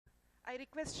I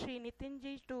request Sri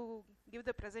Nitinji to give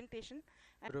the presentation.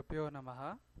 Gurupyo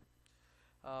Namaha.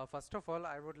 First of all,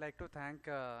 I would like to thank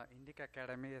Indic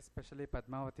Academy, especially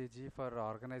Padmavati ji for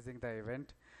organizing the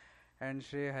event, and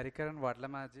Sri Harikaran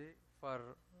Vadlamaji for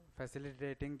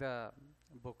facilitating the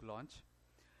book launch.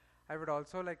 I would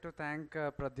also like to thank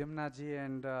Pradyumna ji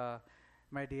and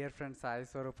my dear friend Sai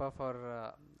Swarupa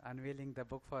for unveiling the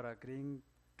book, for agreeing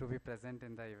to be present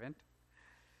in the event.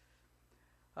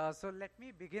 So let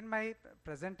me begin my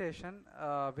presentation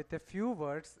with a few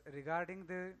words regarding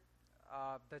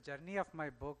the journey of my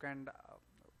book, and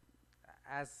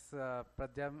as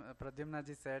Pradyumna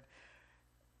ji said,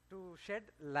 to shed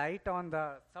light on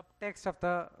the subtext of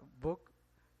the book,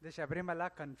 the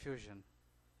Shabrimala confusion.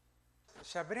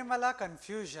 Shabrimala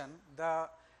confusion, the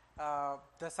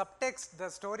subtext, the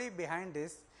story behind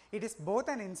this, it is both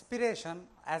an inspiration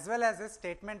as well as a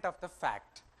statement of the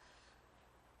fact.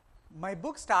 My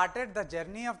book started, the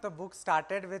journey of the book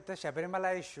started with the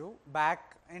Shabrimala issue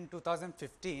back in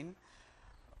 2015,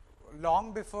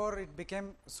 long before it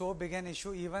became so big an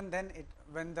issue. Even then,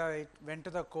 when it went to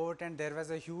the court and there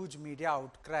was a huge media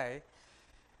outcry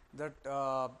that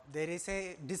there is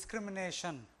a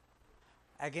discrimination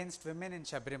against women in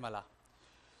Shabrimala.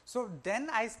 So then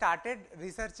I started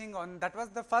researching on, that was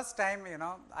the first time,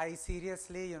 I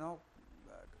seriously,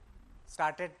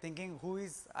 started thinking, who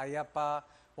is Ayyappa,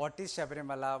 what is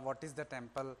Shabrimala, what is the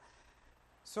temple.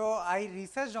 So I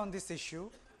researched on this issue,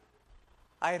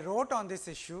 I wrote on this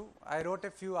issue, I wrote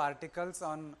a few articles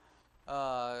on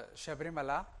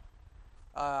Shabrimala,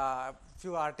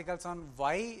 few articles on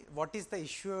what is the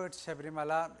issue at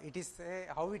Shabrimala,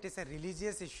 how it is a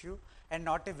religious issue and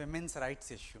not a women's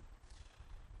rights issue.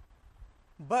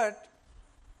 But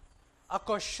a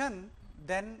question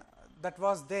then that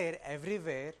was there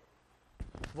everywhere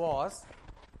was,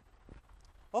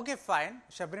 okay, fine,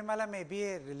 Shabrimala may be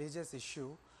a religious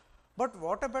issue, but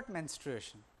what about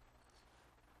menstruation?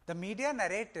 The media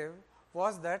narrative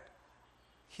was that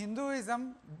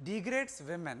Hinduism degrades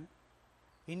women,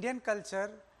 Indian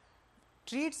culture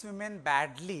treats women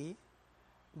badly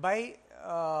by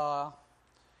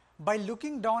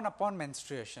looking down upon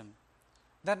menstruation.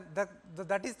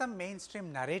 That is the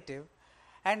mainstream narrative,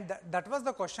 and that was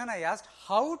the question I asked: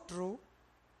 how true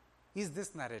is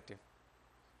this narrative?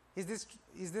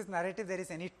 Is this narrative, there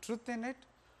is any truth in it,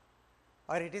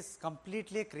 or it is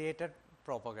completely created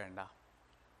propaganda?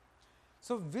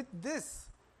 So with this,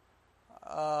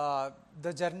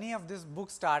 the journey of this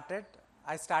book started.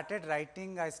 I started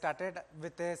writing. I started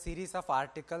with a series of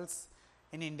articles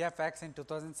in India Facts in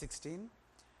 2016.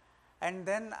 And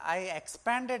then I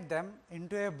expanded them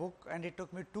into a book, and it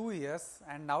took me 2 years,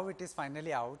 and now it is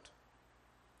finally out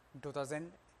in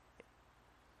 2000.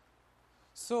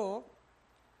 So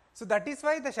that is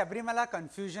why the Shabrimala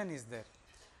confusion is there.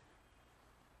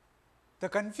 The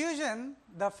confusion,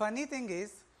 the funny thing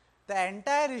is, the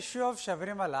entire issue of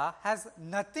Shabrimala has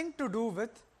nothing to do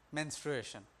with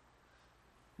menstruation.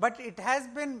 But it has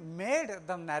been made,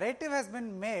 the narrative has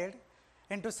been made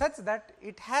into such that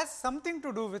it has something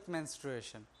to do with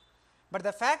menstruation. But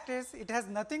the fact is, it has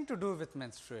nothing to do with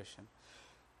menstruation.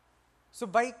 So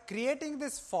by creating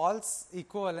this false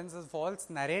equivalence, this false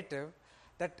narrative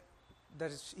that the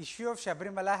issue of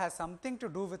Shabrimala has something to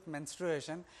do with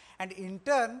menstruation, and in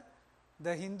turn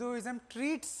the Hinduism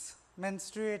treats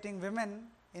menstruating women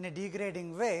in a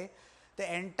degrading way,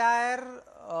 the entire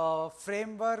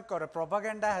framework or a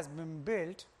propaganda has been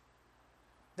built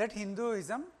that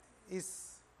Hinduism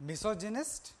is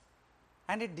misogynist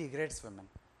and it degrades women.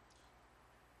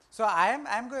 So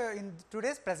in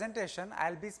today's presentation,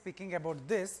 I will be speaking about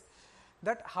this,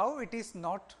 that how it is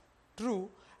not true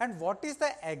and what is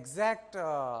the exact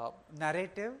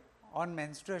narrative on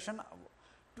menstruation.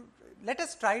 Let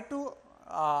us try to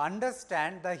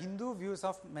understand the Hindu views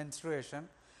of menstruation.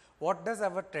 What does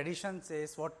our tradition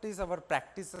says, what is our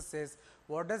practices says,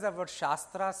 what does our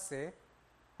shastras say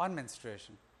on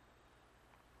menstruation.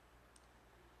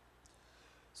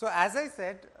 So as I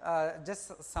said,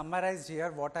 just summarize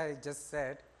here what I just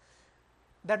said,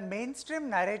 that mainstream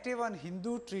narrative on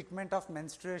Hindu treatment of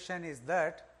menstruation is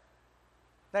that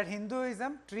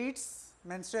Hinduism treats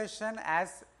menstruation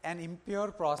as an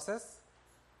impure process,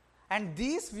 and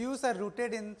these views are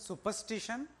rooted in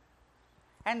superstition,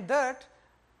 and that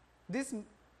this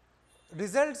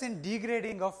results in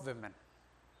degrading of women.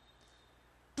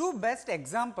 Two best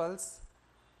examples.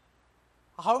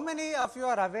 How many of you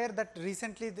are aware that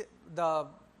recently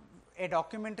a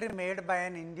documentary made by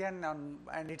an Indian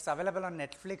and it's available on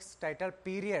Netflix, titled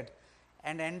Period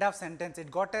and End of Sentence,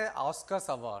 it got an Oscars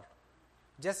award.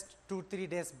 Just 2-3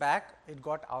 days back, it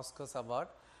got Oscars award.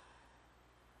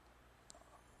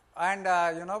 And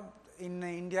in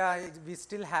India, we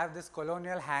still have this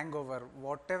colonial hangover.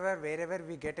 Wherever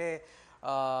we get a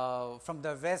from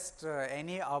the West,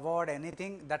 any award,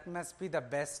 anything, that must be the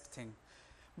best thing.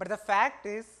 But the fact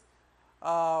is,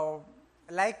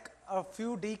 like a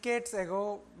few decades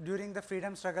ago, during the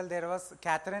freedom struggle, there was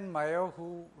Catherine Mayo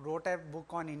who wrote a book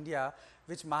on India,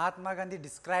 which Mahatma Gandhi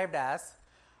described as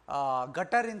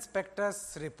gutter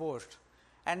inspector's report.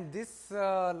 And this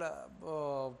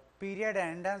period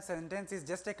and end sentence is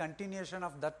just a continuation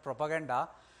of that propaganda.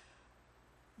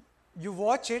 You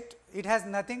watch it, it has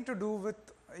nothing to do with,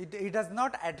 it does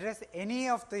not address any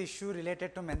of the issue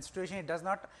related to menstruation. It does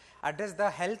not address the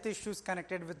health issues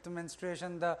connected with the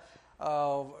menstruation, the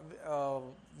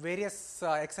various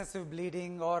excessive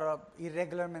bleeding or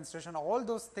irregular menstruation, all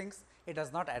those things it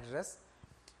does not address.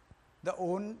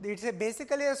 It's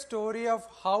basically a story of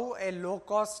how a low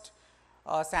cost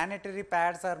sanitary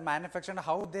pads are manufactured,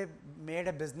 how they made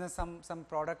a business, some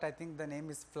product, I think the name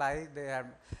is Fly, they have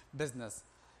business.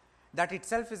 That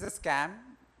itself is a scam.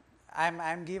 I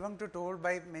am given to told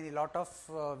by lot of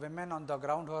women on the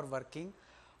ground who are working,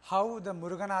 how the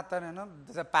Muruganathan,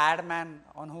 the pad man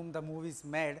on whom the movie is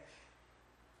made,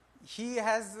 he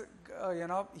has,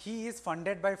 he is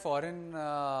funded by foreign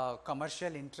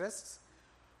commercial interests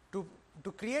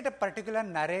to create a particular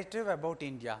narrative about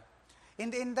India.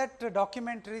 In that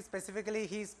documentary specifically,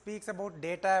 he speaks about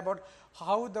data about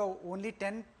how the only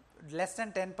less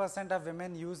than 10% of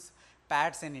women use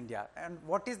pads in India. And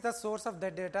what is the source of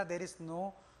that data? There is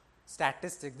no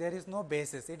statistic, there is no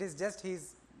basis. It is just he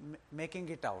is making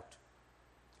it out.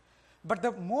 But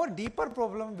the more deeper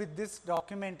problem with this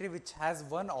documentary, which has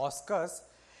won Oscars,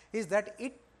 is that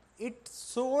its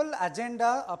sole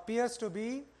agenda appears to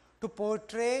be to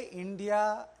portray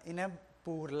India in a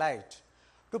poor light,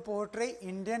 to portray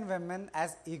Indian women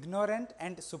as ignorant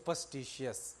and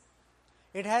superstitious.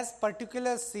 It has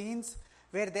particular scenes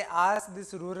where they ask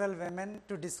these rural women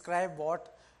to describe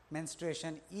what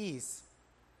menstruation is.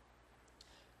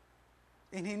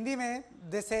 In Hindi mein,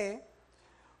 they say,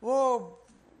 wo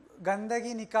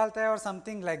gandagi nikalta hai or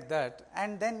something like that,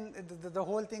 and then the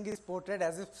whole thing is portrayed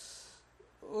as if,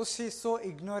 oh, she is so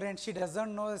ignorant, she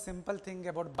doesn't know a simple thing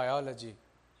about biology.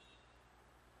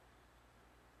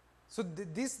 So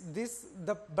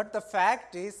but the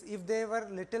fact is, if they were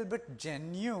little bit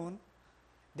genuine,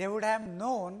 they would have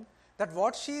known that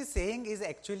what she is saying is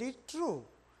actually true.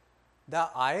 The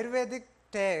Ayurvedic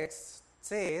text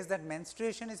says that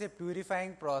menstruation is a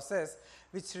purifying process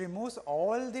which removes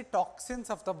all the toxins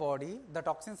of the body. The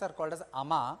toxins are called as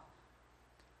ama.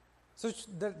 So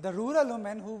the rural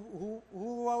woman who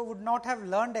would not have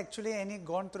learned actually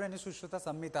gone through any Sushruta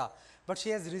Samhita, but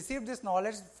she has received this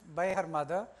knowledge by her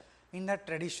mother in that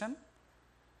tradition,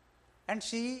 and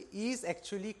she is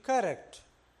actually correct.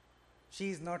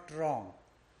 She is not wrong.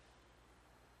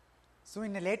 So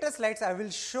in the later slides, I will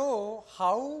show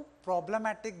how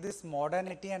problematic this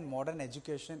modernity and modern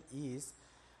education is.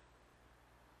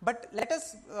 But let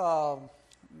us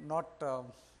not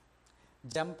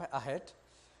jump ahead.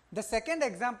 The second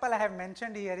example I have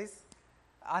mentioned here is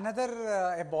another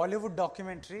a Bollywood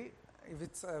documentary.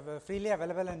 It's freely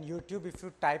available on YouTube if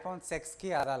you type on Sex Ki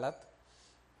Adalat.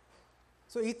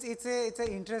 So it's a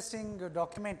interesting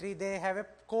documentary. They have a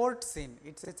court scene.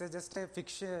 It's just a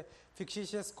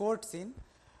fictitious court scene.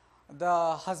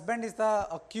 The husband is the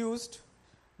accused,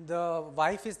 the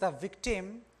wife is the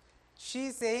victim. She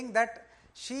is saying that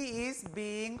she is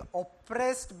being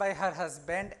oppressed by her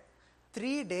husband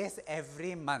 3 days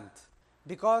every month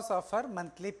because of her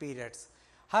monthly periods.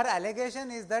 Her allegation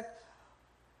is that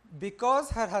because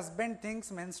her husband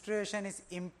thinks menstruation is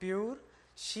impure,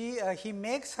 he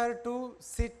makes her to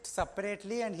sit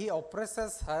separately and he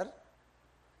oppresses her.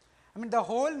 I mean, the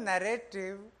whole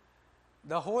narrative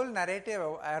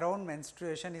around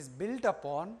menstruation is built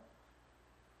upon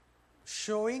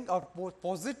showing or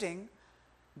positing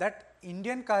that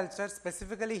Indian culture,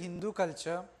 specifically Hindu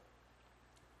culture,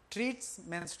 treats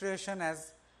menstruation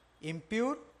as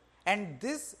impure, and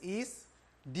this is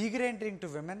degrading to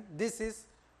women. This is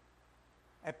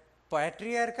a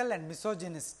patriarchal and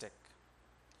misogynistic.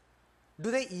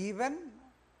 Do they even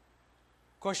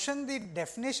question the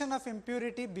definition of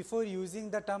impurity before using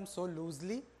the term so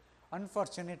loosely?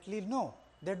 Unfortunately, no,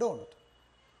 they don't.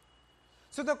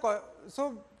 So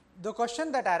the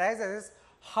question that arises is,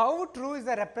 how true is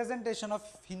the representation of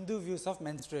Hindu views of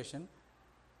menstruation?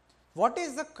 What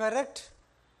is the correct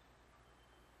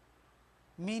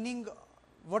meaning,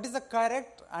 what is the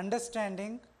correct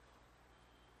understanding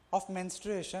of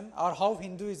menstruation, or how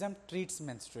Hinduism treats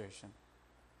menstruation?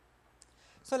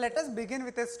 So let us begin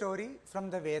with a story from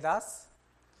the Vedas.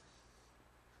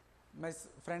 my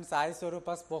friend Sai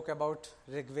Swarupa spoke about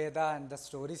Rig Veda and the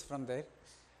stories from there.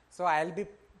 So I'll be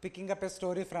picking up a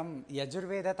story from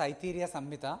Yajurveda Taittiriya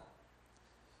Samhita.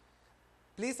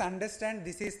 Please understand,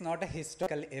 this is not a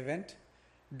historical event.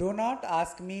 Do not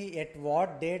ask me at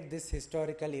what date this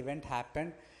historical event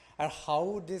happened or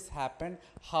how this happened,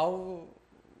 how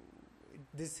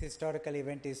this historical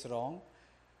event is wrong.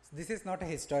 This is not a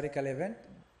historical event.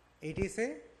 It is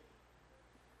a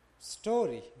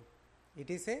story. It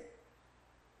is a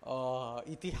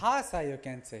itihasa, you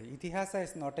can say. Itihasa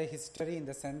is not a history in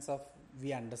the sense of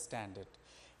we understand it.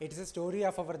 It is a story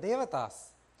of our devatas.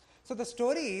 So the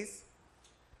story is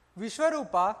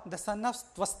Vishwarupa, the son of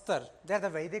Twastar, they are the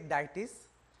Vedic deities.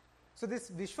 So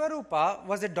this Vishwarupa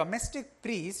was a domestic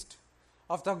priest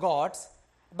of the gods,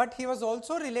 but he was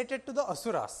also related to the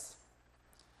Asuras.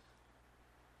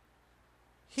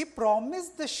 He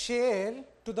promised the share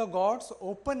to the gods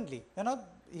openly.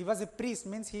 He was a priest,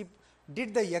 means he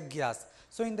did the yagyas.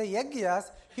 So in the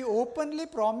yagyas, he openly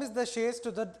promised the shares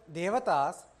to the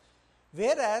devatas,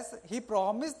 whereas he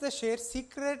promised the share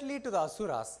secretly to the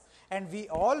Asuras. And we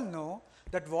all know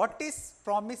that what is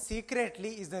promised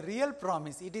secretly is the real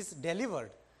promise. It is delivered.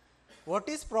 What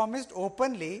is promised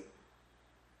openly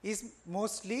is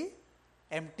mostly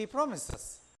empty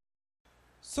promises.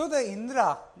 So the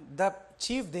Indra, the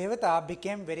chief devata,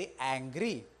 became very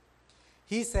angry.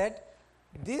 He said,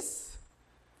 this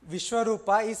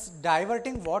Vishwarupa is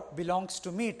diverting what belongs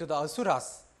to me, to the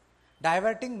Asuras,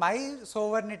 diverting my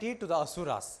sovereignty to the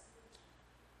Asuras.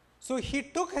 So he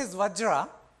took his Vajra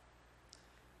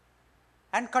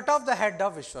and cut off the head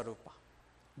of Vishwarupa,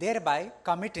 thereby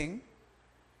committing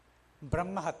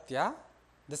Brahmahatya,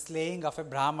 the slaying of a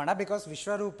Brahmana, because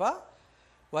Vishwarupa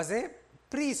was a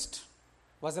priest,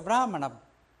 was a Brahmana.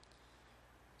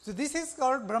 So this is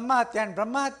called Brahmahatya, and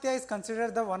Brahmahatya is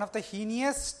considered one of the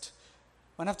heinous,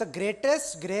 one of the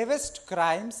greatest, gravest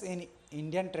crimes in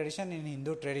Indian tradition, in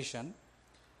Hindu tradition.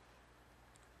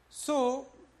 So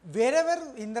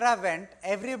wherever Indra went,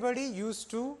 everybody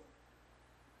used to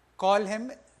call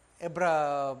him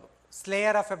a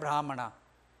slayer of a Brahmana,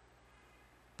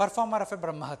 performer of a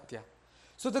Brahmahatya.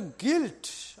 So the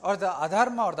guilt or the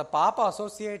adharma or the papa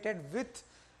associated with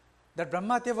the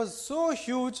Brahmahatya was so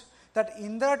huge that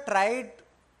Indra tried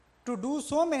to do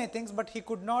so many things, but he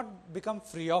could not become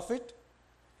free of it.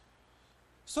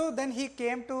 So then he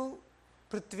came to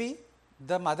Prithvi,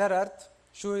 the Mother Earth.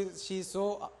 She is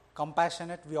so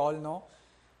compassionate, we all know.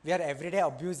 We are every day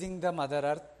abusing the Mother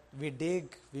Earth. We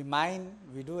dig, we mine,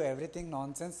 we do everything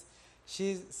nonsense.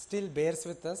 She still bears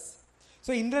with us.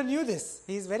 So Indra knew this.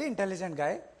 He is a very intelligent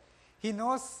guy. He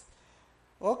knows,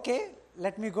 okay,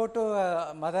 let me go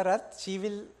to Mother Earth. She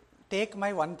will take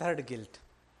my 1/3 guilt.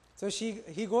 So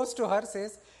he goes to her,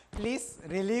 says, please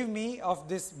relieve me of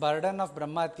this burden of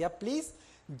Brahmahatya. Please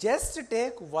just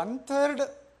take 1/3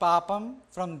 papam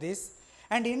from this,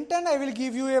 and in turn I will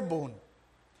give you a boon.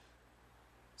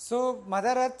 So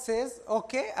Mother Earth says,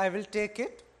 okay, I will take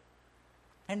it.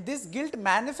 And this guilt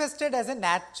manifested as a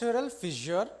natural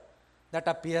fissure that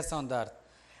appears on the earth.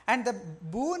 And the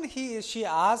boon she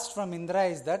asked from Indra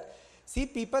is that, see,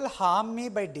 people harm me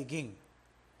by digging.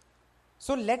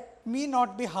 So let me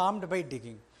not be harmed by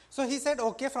digging. So he said,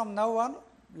 okay, from now on,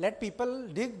 let people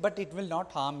dig, but it will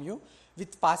not harm you.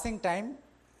 With passing time,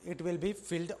 it will be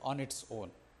filled on its own.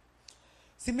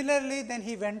 Similarly, then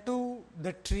he went to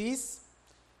the trees,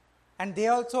 and they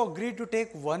also agreed to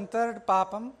take 1/3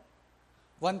 papam,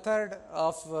 1/3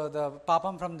 of the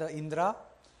papam from the Indra.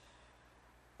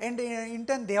 And in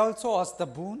turn, they also asked the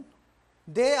boon.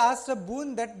 They asked a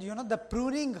boon that, the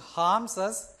pruning harms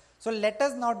us, so let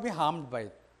us not be harmed by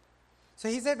it. So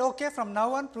he said, okay, from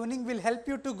now on, pruning will help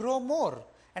you to grow more.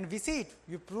 And we see it.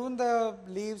 You prune the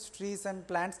leaves, trees and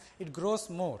plants, it grows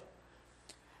more.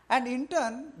 And in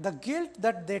turn, the guilt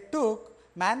that they took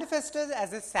manifested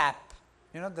as a sap.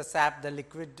 The sap, the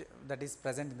liquid that is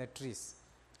present in the trees.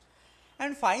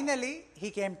 And finally,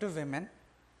 he came to women.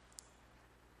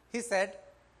 He said,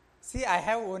 see, I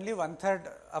have only 1/3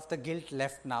 of the guilt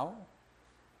left now.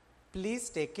 Please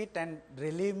take it and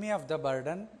relieve me of the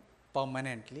burden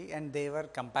permanently. And they were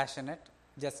compassionate,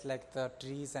 just like the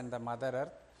trees and the Mother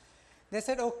Earth. They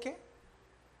said, okay,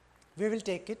 we will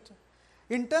take it.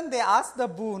 In turn, they asked the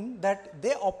boon that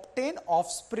they obtain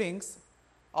offsprings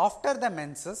after the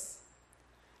menses,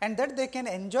 and that they can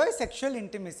enjoy sexual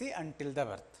intimacy until the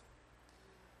birth.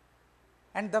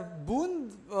 And the boon,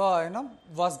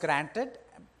 was granted,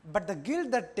 but the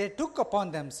guilt that they took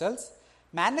upon themselves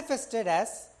manifested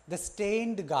as the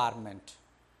stained garment.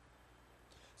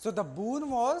 So the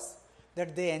boon was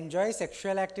that they enjoy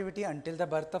sexual activity until the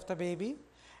birth of the baby,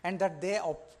 and that they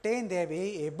obtain, they are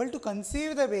able to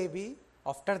conceive the baby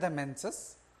after the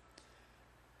menses,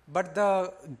 but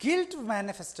the guilt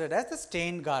manifested as the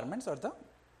stained garments or the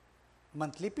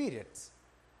monthly periods.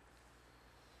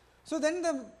 So then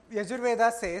the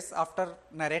Yajurveda says, after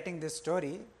narrating this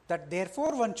story, that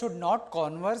therefore one should not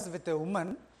converse with a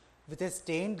woman with a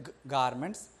stained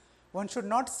garments, one should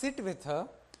not sit with her,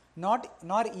 nor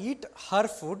eat her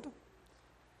food,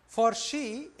 for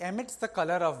she emits the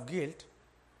color of guilt.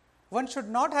 One should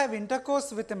not have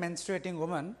intercourse with a menstruating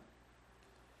woman.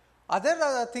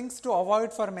 Other things to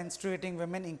avoid for menstruating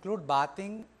women include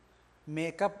bathing,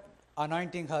 makeup,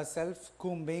 anointing herself,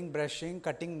 combing, brushing,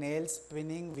 cutting nails,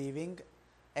 spinning, weaving,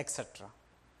 etc.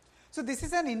 So, this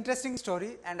is an interesting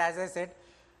story, and as I said,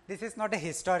 this is not a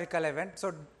historical event.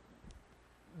 So,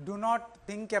 do not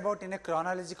think about in a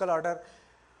chronological order.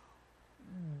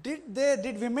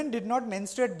 Did women did not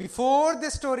menstruate before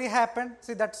this story happened?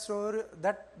 See, that story,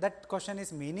 that question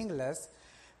is meaningless,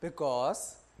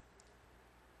 because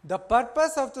the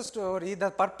purpose of the story, the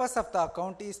purpose of the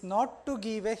account is not to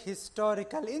give a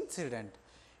historical incident.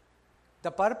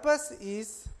 The purpose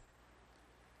is,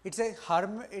 it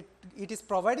is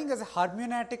providing us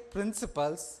hermeneutic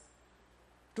principles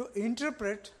to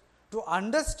interpret, to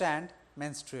understand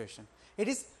menstruation. It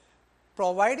is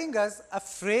providing us a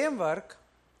framework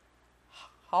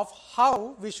of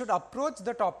how we should approach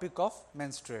the topic of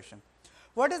menstruation.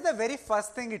 What is the very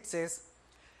first thing it says?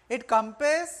 It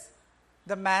compares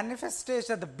the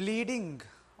manifestation, the bleeding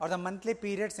or the monthly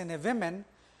periods in a woman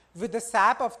with the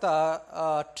sap of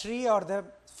the tree or the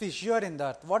fissure in the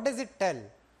earth. What does it tell?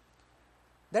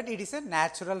 That it is a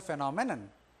natural phenomenon.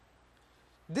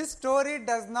 This story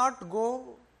does not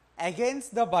go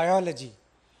against the biology.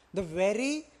 The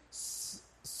very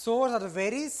source or the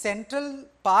very central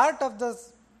part of the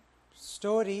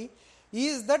story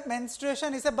is that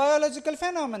menstruation is a biological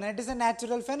phenomenon, it is a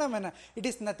natural phenomenon. It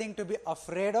is nothing to be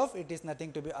afraid of, it is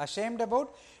nothing to be ashamed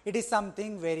about, it is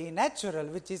something very natural,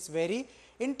 which is very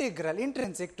integral,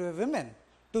 intrinsic to a woman,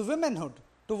 to womanhood,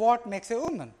 to what makes a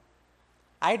woman.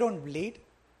 I don't bleed,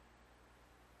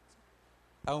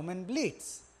 a woman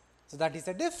bleeds. So, that is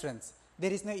a difference.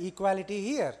 There is no equality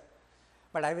here,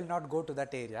 but I will not go to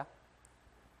that area.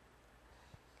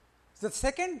 The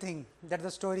second thing that the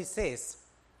story says,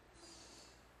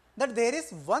 that there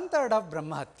is 1/3 of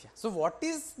Brahmahatya. So, what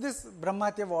is this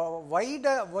Brahmahatya?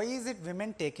 Why is it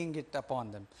women taking it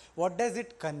upon them? What does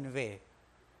it convey?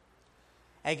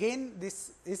 Again,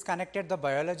 this is connected to the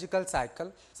biological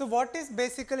cycle. So, what is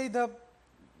basically the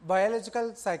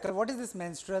biological cycle? What is this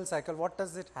menstrual cycle? What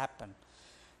does it happen?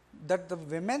 That the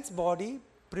women's body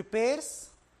prepares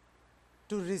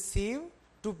to receive,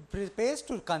 prepares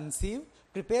to conceive,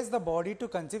 prepares the body to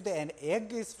conceive, an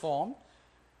egg is formed,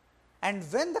 and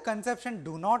when the conception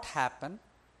do not happen,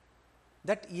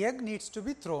 that egg needs to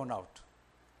be thrown out.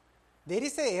 There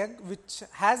is an egg which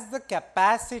has the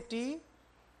capacity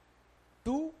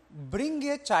to bring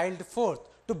a child forth,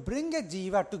 to bring a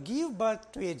jiva, to give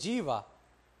birth to a jiva,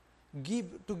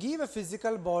 to give a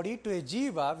physical body to a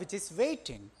jiva which is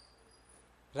waiting,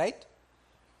 right?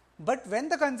 But when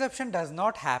the conception does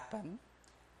not happen,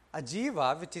 a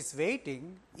jiva which is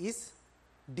waiting is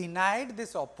denied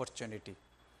this opportunity.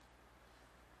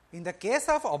 In the case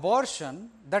of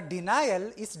abortion, the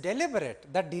denial is deliberate.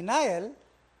 The denial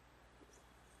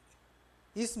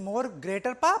is more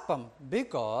greater papam,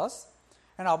 because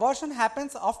an abortion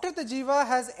happens after the jiva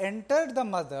has entered the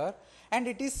mother and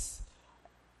it is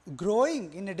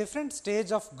growing in a different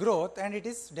stage of growth, and it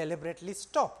is deliberately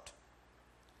stopped.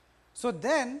 So,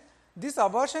 then this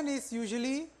abortion is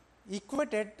usually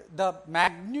equated, the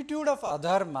magnitude of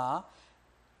adharma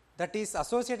that is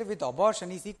associated with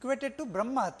abortion is equated to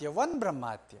Brahmahatya, one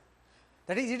Brahmahatya.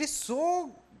 That is, it is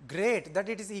so great that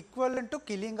it is equivalent to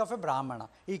killing of a Brahmana,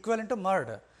 equivalent to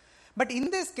murder. But in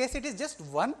this case, it is just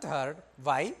 1/3.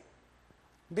 Why?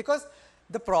 Because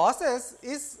the process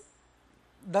is,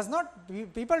 does not,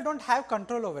 people do not have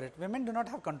control over it, women do not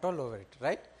have control over it,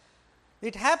 right?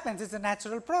 It happens, it is a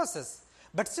natural process,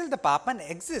 but still the papan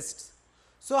exists.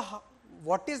 So,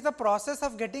 what is the process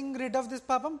of getting rid of this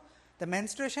papam? The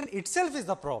menstruation itself is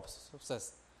the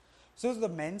process. So, the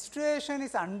menstruation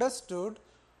is understood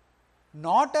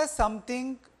not as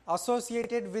something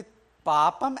associated with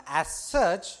papam as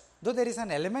such, though there is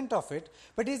an element of it,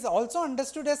 but it is also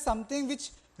understood as something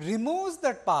which removes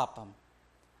that papam.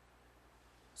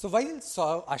 So, while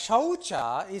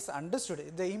ashaucha is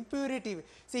understood, the impurity,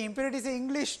 see, impurity is an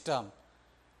English term,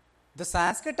 the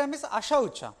Sanskrit term is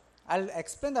ashaucha. I will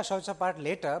explain the ashaucha part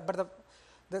later, but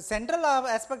the central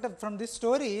aspect from this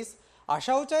story is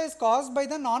Ashaucha is caused by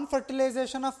the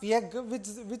non-fertilization of egg,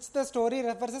 which the story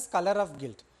refers as color of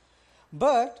guilt.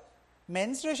 But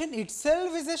menstruation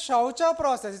itself is a Shaucha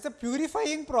process, it's a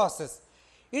purifying process.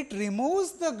 It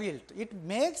removes the guilt, it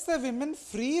makes the women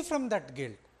free from that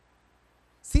guilt.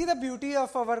 See the beauty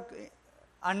of our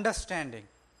understanding.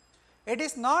 It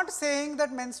is not saying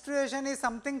that menstruation is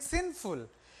something sinful.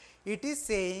 It is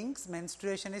saying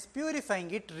menstruation is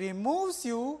purifying. It removes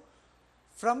you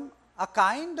from a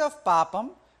kind of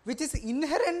papam which is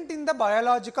inherent in the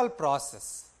biological process.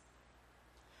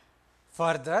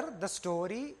 Further, the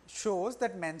story shows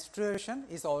that menstruation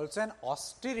is also an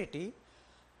austerity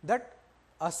that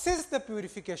assists the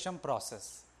purification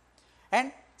process.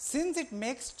 And since it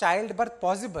makes childbirth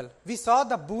possible, we saw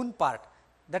the boon part,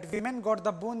 that women got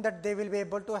the boon that they will be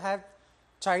able to have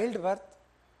childbirth,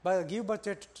 but give birth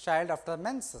to a child after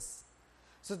menses.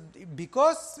 So,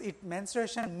 because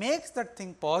menstruation makes that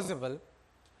thing possible,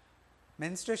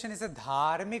 menstruation is a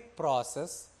dharmic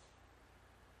process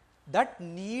that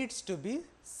needs to be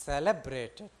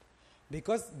celebrated,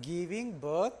 because giving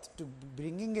birth to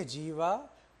bringing a jiva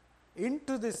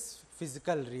into this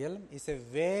physical realm is a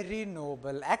very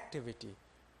noble activity.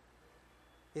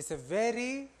 It's a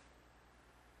very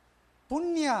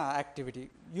punya activity.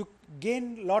 You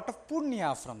gain lot of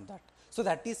punya from that. So,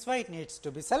 that is why it needs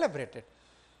to be celebrated.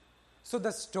 So,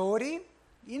 the story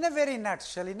in a very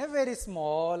nutshell, in a very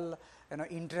small,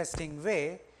 interesting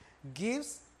way,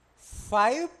 gives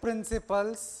 5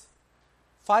 principles,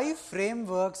 5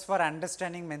 frameworks for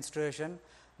understanding menstruation,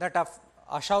 that of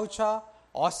ashaucha,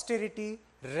 austerity,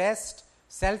 rest,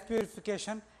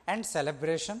 self-purification and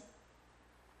celebration.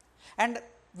 And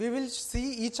we will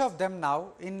see each of them now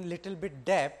in little bit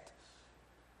depth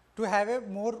to have a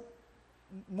more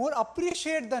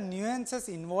appreciate the nuances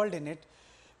involved in it,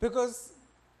 because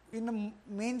in the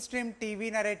mainstream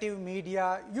TV narrative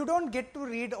media, you don't get to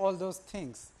read all those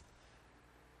things,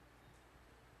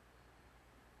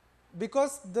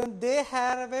 because they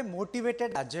have a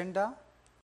motivated agenda.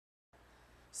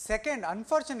 Second,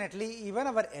 unfortunately, even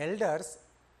our elders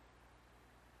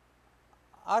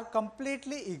are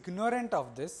completely ignorant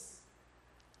of this.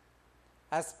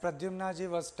 As Pradyumna ji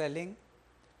was telling,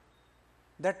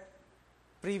 that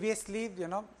previously,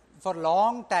 for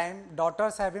long time,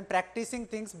 daughters have been practicing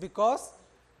things because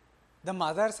the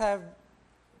mothers have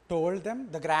told them,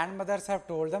 the grandmothers have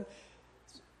told them.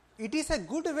 It is a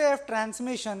good way of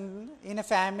transmission in a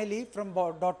family from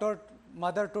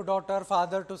mother to daughter,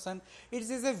 father to son. It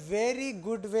is a very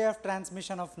good way of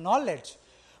transmission of knowledge.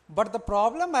 But the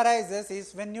problem arises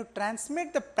is when you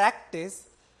transmit the practice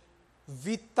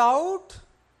without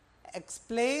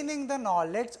explaining the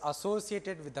knowledge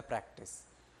associated with the practice.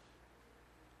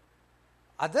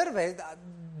 Otherwise,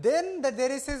 then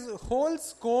there is a whole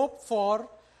scope for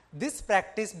this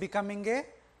practice becoming a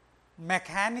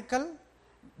mechanical,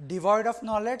 devoid of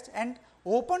knowledge and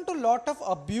open to lot of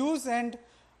abuse and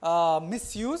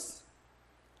misuse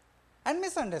and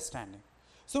misunderstanding.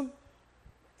 So,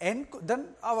 then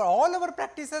all our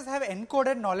practices have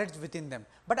encoded knowledge within them,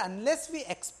 but unless we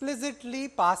explicitly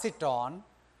pass it on,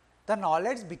 the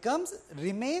knowledge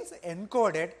remains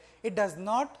encoded, it does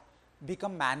not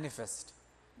become manifest,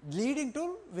 leading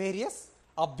to various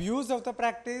abuse of the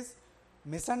practice,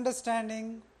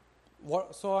 misunderstanding,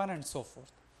 so on and so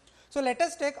forth. So, let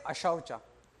us take ashaucha.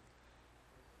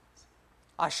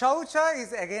 Ashaucha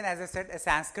is again, as I said, a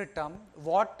Sanskrit term.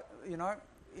 What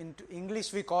in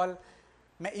English we call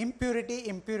impurity,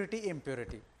 impurity,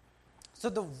 impurity. So,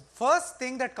 the first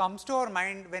thing that comes to our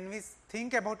mind when we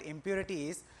think about impurity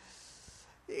is,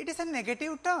 it is a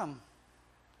negative term.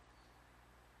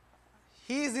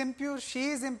 He is impure, she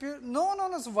is impure. No.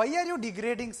 So why are you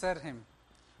degrading him?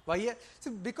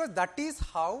 Because that is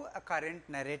how a current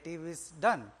narrative is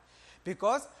done.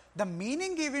 Because the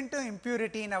meaning given to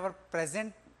impurity in our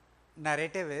present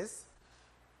narrative is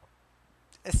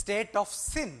a state of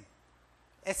sin,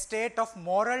 a state of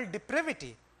moral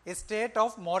depravity, a state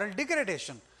of moral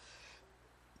degradation.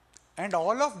 And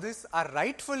all of this are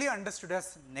rightfully understood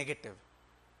as negative.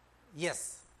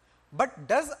 Yes. But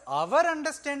does our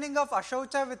understanding of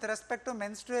ashaucha with respect to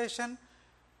menstruation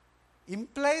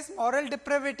implies moral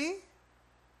depravity?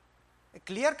 A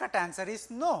clear-cut answer is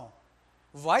no.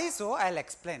 Why so? I will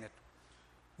explain it.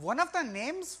 One of the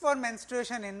names for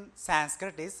menstruation in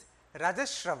Sanskrit is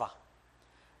Rajashrava.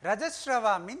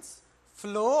 Rajashrava means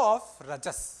flow of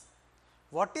Rajas.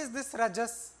 What is this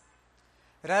Rajas?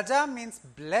 Raja means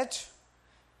blood.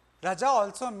 Raja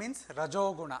also means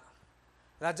Rajoguna.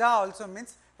 Raja also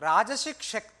means Rajasik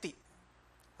Shakti,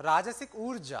 Rajasik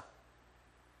Urja.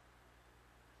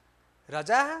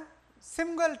 Raja,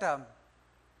 single term,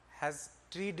 has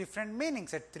three different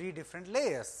meanings at three different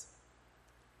layers.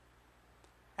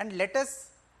 And let us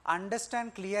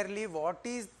understand clearly what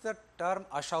is the term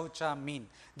ashaucha mean.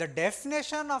 The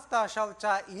definition of the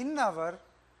ashaucha in our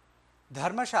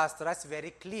Dharma Shastra is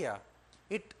very clear.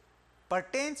 It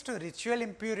pertains to ritual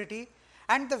impurity,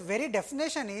 and the very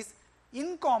definition is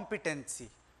incompetency,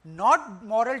 not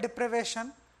moral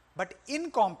deprivation, but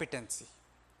incompetency.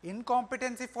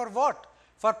 Incompetency for what?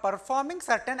 For performing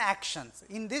certain actions.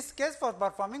 In this case, for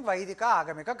performing Vaidika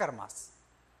Agamika karmas.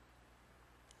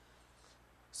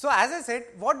 So, as I said,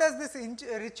 what does this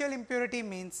ritual impurity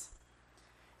means?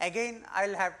 Again, I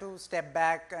will have to step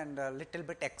back and a little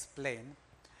bit explain.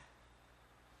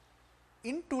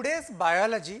 In today's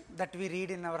biology that we read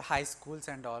in our high schools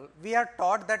and all, we are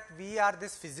taught that we are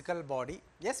this physical body.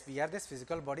 Yes, we are this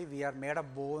physical body. We are made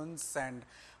of bones and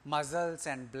muscles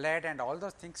and blood and all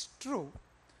those things, true.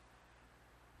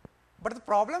 But the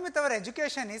problem with our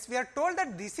education is we are told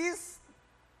that this is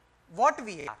what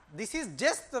we are. This is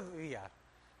just the we are.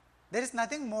 There is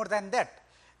nothing more than that.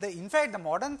 In fact, the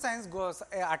modern science goes,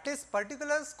 at least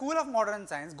particular school of modern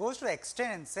science goes to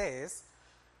extent and says,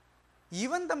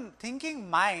 even the thinking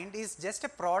mind is just a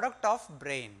product of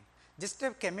brain. Just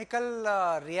a chemical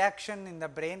reaction in the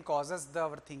brain causes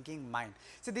our thinking mind.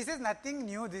 So, this is nothing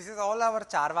new. This is all our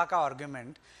Charvaka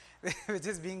argument which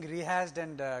is being rehashed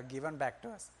and given back to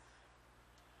us.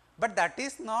 But that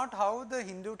is not how the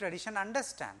Hindu tradition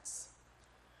understands.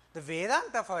 The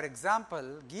Vedanta, for example,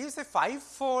 gives a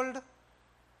fivefold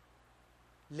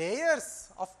layers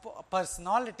of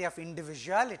personality, of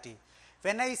individuality.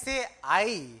 When I say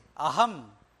I, aham,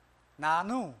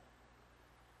 nanu,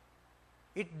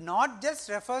 it not just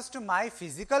refers to my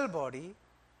physical body,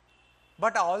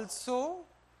 but also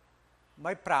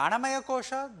my pranamaya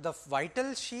kosha, the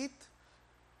vital sheath,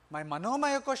 my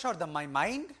manomaya kosha or my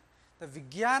mind, the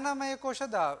vijnanamaya kosha,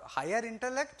 the higher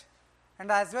intellect,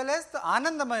 and as well as the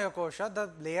anandamaya kosha, the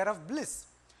layer of bliss.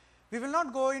 We will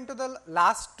not go into the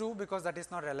last two because that is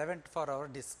not relevant for our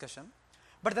discussion.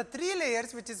 But the three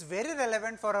layers which is very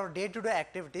relevant for our day to day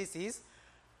activities is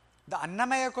the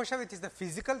Annamaya Kosha, which is the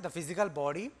physical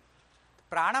body.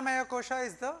 Pranamaya Kosha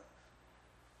is the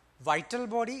vital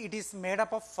body. It is made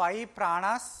up of 5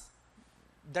 pranas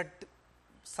that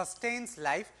sustains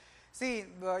life. See,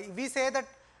 we say that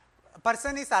a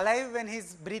person is alive when he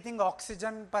is breathing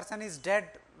oxygen, person is dead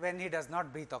when he does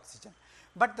not breathe oxygen.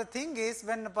 But the thing is,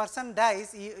 when a person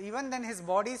dies, even then his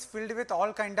body is filled with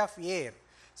all kind of air.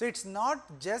 So, it is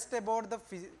not just about the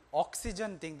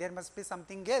oxygen thing, there must be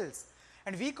something else,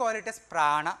 and we call it as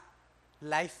prana,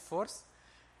 life force,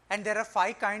 and there are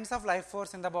 5 kinds of life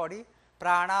force in the body: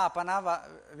 prana, apana,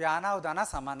 vyana, udana,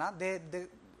 samana. They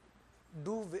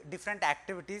do different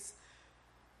activities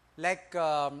like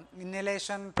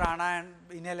inhalation, prana and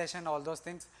inhalation, all those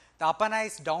things. The apana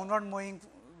is downward moving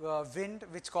wind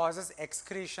which causes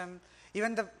excretion.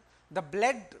 Even the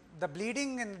blood, the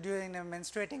bleeding during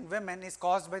menstruating women is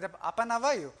caused by the apana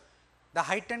vayu, the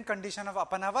heightened condition of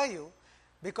apana vayu,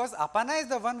 because apana is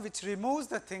the one which removes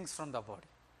the things from the body.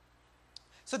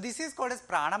 So, this is called as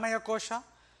pranamaya kosha.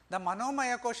 The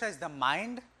manomaya kosha is the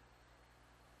mind.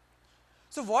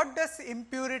 So, what does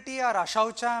impurity or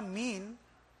ashaucha mean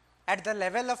at the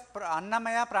level of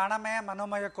annamaya, pranamaya,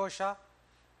 manomaya kosha?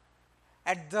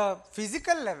 At the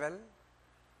physical level,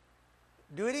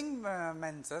 during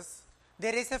menses,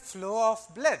 there is a flow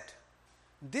of blood.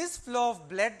 This flow of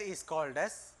blood is called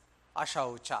as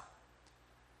ashaucha.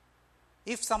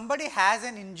 If somebody has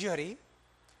an injury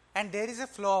and there is a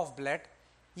flow of blood,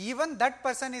 even that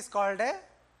person is called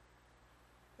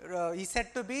is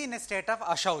said to be in a state of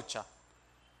ashaucha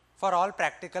for all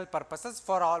practical purposes,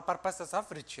 for all purposes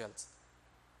of rituals.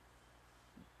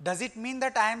 Does it mean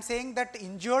that I am saying that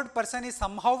injured person is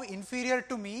somehow inferior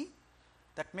to me?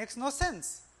 That makes no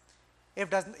sense.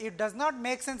 If it does not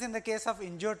make sense in the case of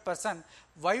injured person,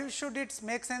 why should it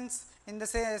make sense in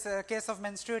the case of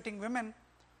menstruating women?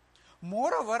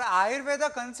 Moreover,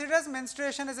 Ayurveda considers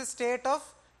menstruation as a state of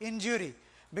injury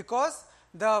because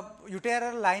the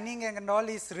uterine lining and all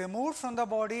is removed from the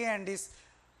body and is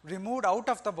removed out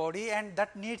of the body, and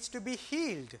that needs to be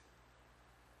healed.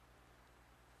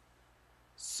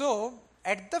 So,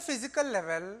 at the physical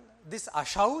level, this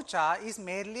ashaucha is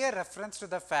merely a reference to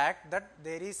the fact that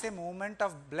there is a movement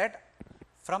of blood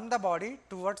from the body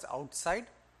towards outside,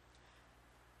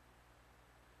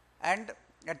 and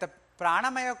at the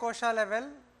pranamaya kosha level,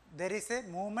 there is a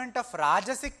movement of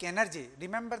rajasic energy.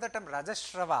 Remember the term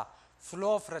rajashrava,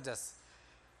 flow of rajas.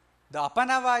 The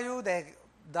apanavayu,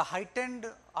 the heightened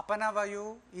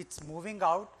apanavayu, it's moving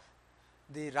out,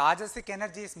 the rajasic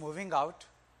energy is moving out.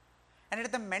 And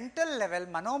at the mental level,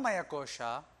 manomaya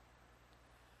kosha,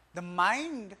 the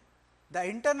mind, the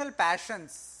internal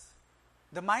passions,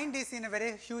 the mind is in a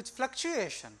very huge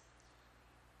fluctuation.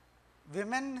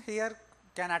 Women here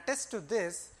can attest to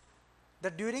this,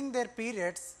 that during their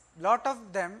periods, lot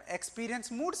of them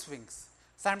experience mood swings.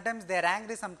 Sometimes they are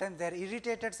angry, sometimes they are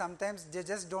irritated, sometimes they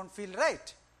just don't feel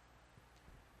right.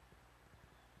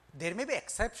 There may be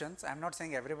exceptions, I am not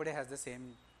saying everybody has the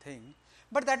same thing,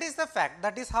 but that is the fact,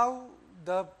 that is how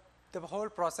the whole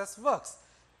process works.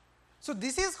 So,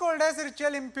 this is called as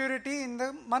ritual impurity in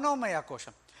the Manomaya kosha.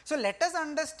 So, let us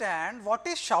understand what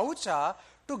is Shaucha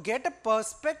to get a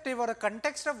perspective or a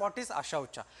context of what is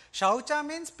Ashaucha. Shaucha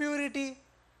means purity,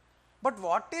 but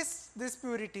what is this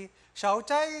purity?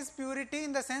 Shaucha is purity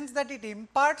in the sense that it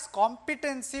imparts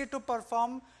competency to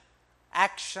perform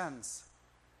actions.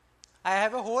 I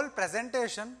have a whole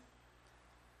presentation,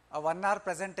 a 1 hour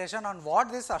presentation on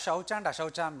what this Ashaucha and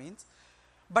Ashaucha means,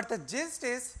 but the gist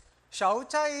is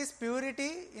Shaucha is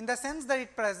purity in the sense that it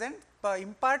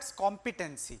imparts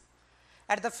competency.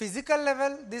 At the physical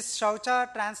level, this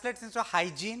Shaucha translates into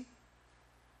hygiene,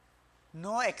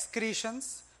 no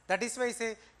excretions. That is why I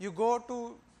say you go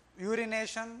to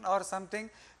urination or something,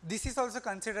 this is also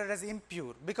considered as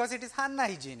impure because it is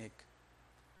unhygienic.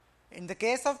 In the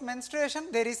case of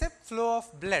menstruation, there is a flow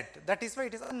of blood, that is why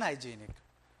it is unhygienic.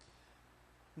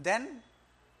 Then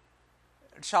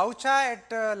Shaucha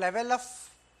at level of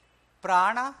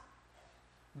prana,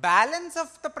 balance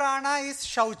of the prana is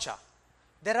Shaucha.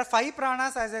 There are 5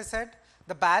 pranas, as I said,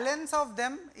 the balance of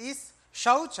them is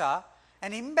Shaucha,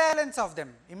 and imbalance of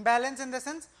them, imbalance in the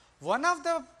sense one of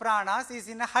the pranas is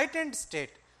in a heightened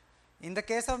state. In the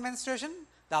case of menstruation,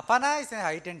 the apana is in a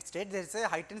heightened state, there is a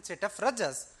heightened state of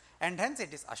rajas, and hence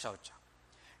it is Ashaucha.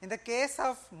 In the case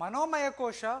of Manomaya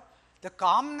kosha, the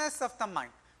calmness of the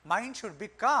mind should be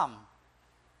calm,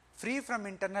 free from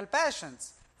internal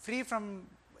passions, free from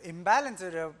imbalance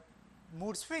or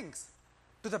mood swings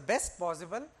to the best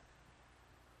possible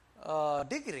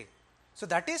degree. So,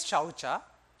 that is Shaucha,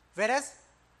 whereas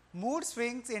mood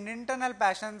swings in internal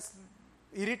passions,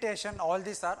 irritation, all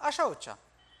these are Ashaucha.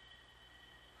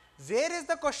 Where is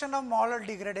the question of moral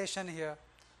degradation here?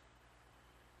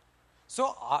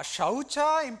 So,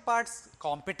 Shaucha imparts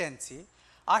competency,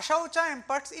 Ashaucha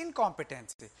imparts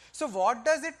incompetency. So, what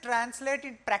does it translate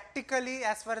in practically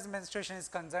as far as menstruation is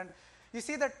concerned? You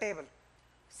see the table.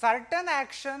 Certain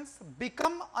actions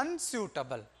become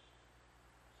unsuitable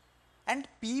and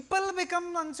people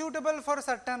become unsuitable for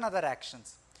certain other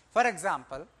actions. For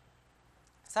example,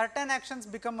 certain actions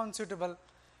become unsuitable.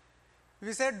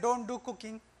 We said don't do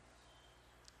cooking.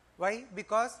 Why?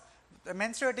 Because the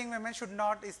menstruating women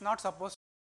is not supposed to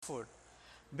eat food,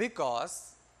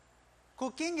 because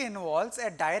cooking involves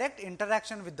a direct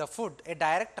interaction with the food, a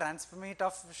direct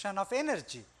transmission of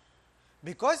energy.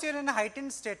 Because you are in a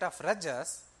heightened state of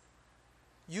rajas,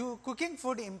 cooking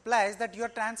food implies that you are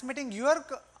transmitting your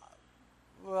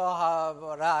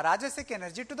rajasic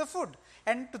energy to the food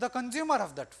and to the consumer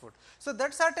of that food. So,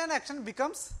 that certain action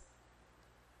becomes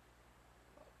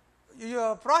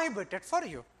prohibited for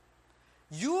you.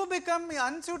 You become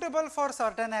unsuitable for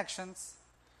certain actions,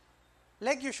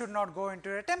 like you should not go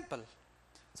into a temple.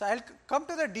 So, I will come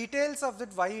to the details of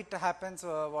that, why it happens,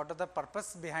 what are the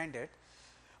purpose behind it.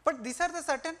 But these are the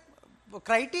certain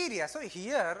criteria. So,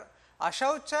 here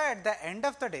Ashaucha at the end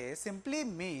of the day simply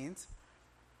means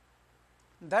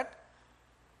that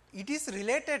it is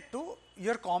related to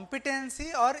your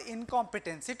competency or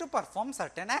incompetency to perform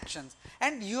certain actions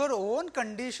and your own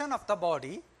condition of the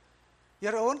body,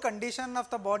 at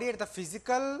the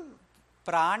physical,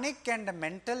 pranic and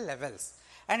mental levels,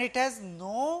 and it has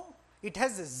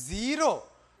zero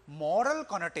moral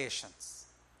connotations.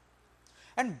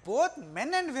 And both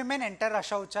men and women enter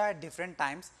Ashaucha at different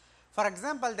times. For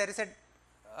example, there is a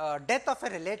death of a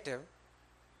relative,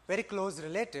 very close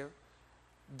relative,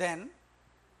 then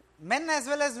men as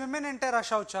well as women enter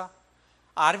Ashaucha.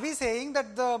 Are we saying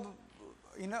that the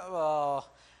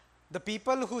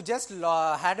people who just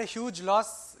had a huge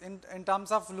loss in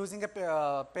terms of losing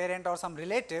a parent or some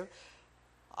relative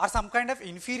are some kind of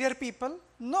inferior people?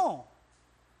 No.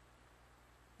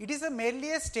 It is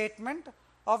merely a statement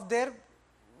of their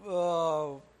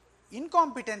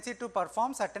incompetency to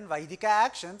perform certain Vaidika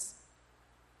actions,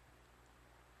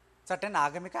 certain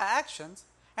Agamika actions,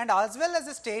 and as well as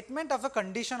a statement of a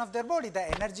condition of their body, the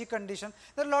energy condition.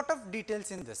 There are a lot of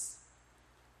details in this.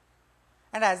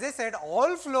 And as I said,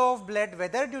 all flow of blood,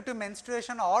 whether due to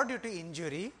menstruation or due to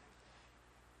injury,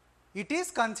 it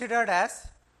is considered as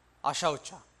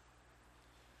Ashaucha.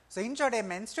 So, in short, a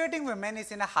menstruating woman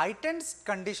is in a heightened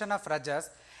condition of rajas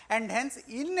and hence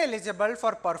ineligible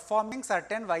for performing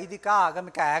certain Vaidika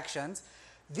Agamika actions,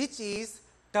 which is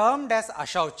termed as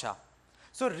ashaucha.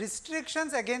 So,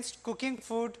 restrictions against cooking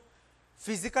food,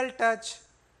 physical touch,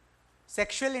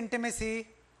 sexual intimacy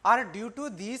are due to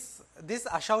this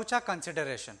ashaucha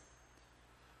consideration,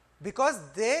 because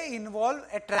they involve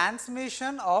a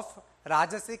transmission of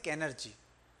rajasic energy.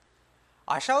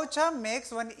 Ashaucha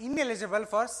makes one ineligible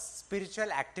for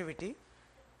spiritual activity.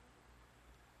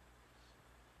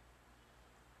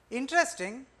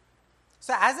 Interesting.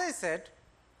 So, as I said,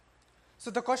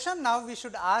 so the question now we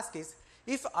should ask is,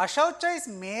 if ashaucha is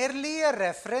merely a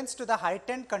reference to the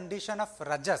heightened condition of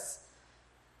rajas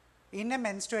in a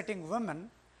menstruating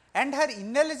woman and her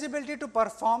ineligibility to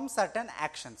perform certain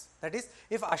actions, that is,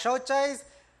 if ashaucha is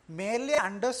merely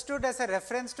understood as a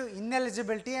reference to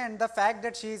ineligibility and the fact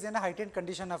that she is in a heightened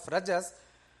condition of rajas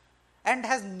and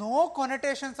has no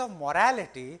connotations of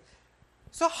morality,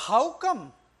 so how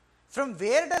come, from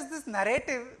where does this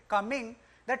narrative coming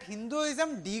that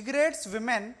Hinduism degrades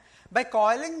women by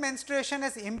calling menstruation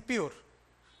as impure?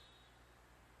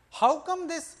 How come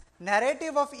this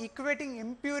narrative of equating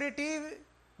impurity,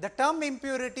 the term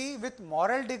impurity, with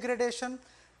moral degradation,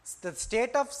 the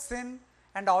state of sin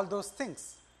and all those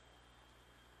things?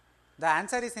 The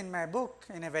answer is in my book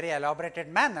in a very elaborated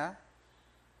manner,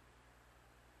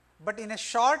 but in a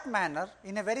short manner,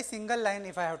 in a very single line,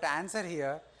 if I have to answer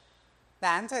here, the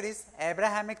answer is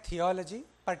Abrahamic theology,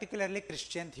 particularly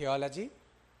Christian theology.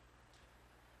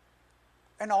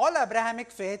 And all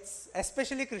Abrahamic faiths,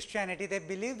 especially Christianity, they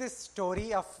believe this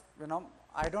story of,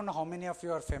 I don't know how many of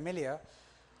you are familiar,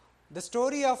 the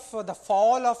story of the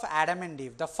fall of Adam and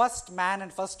Eve, the first man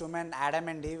and first woman, Adam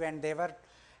and Eve, and they were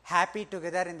happy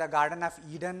together in the Garden of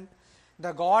Eden.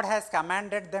 The God has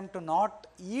commanded them to not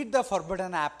eat the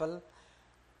forbidden apple,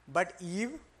 but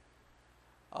Eve,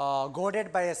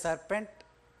 goaded by a serpent,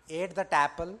 ate that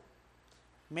apple,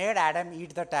 made Adam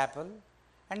eat that apple,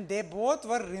 and they both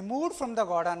were removed from the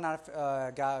Garden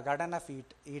of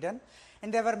Eden,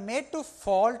 and they were made to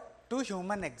fall to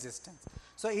human existence.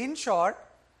 So, in short,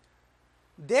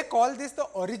 they call this the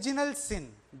original sin,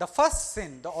 the first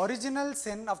sin, the original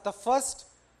sin of the first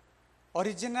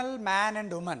original man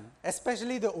and woman,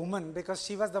 especially the woman, because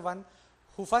she was the one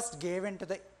who first gave in to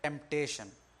the temptation.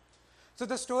 So,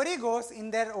 the story goes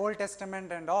in their Old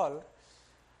Testament and all,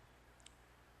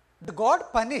 the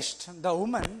God punished the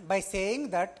woman by saying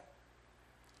that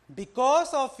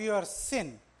because of your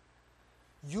sin,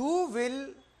 you will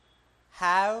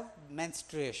have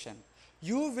menstruation.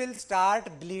 You will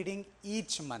start bleeding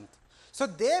each month. So,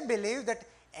 they believe that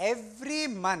every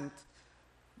month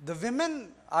the women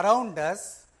around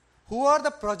us who are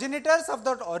the progenitors of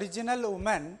that original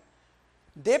woman,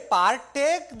 they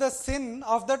partake the sin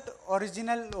of that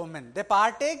original woman. They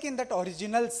partake in that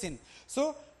original sin.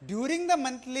 So, during the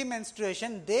monthly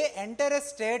menstruation, they enter a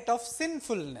state of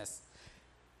sinfulness.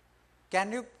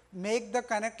 Can you make the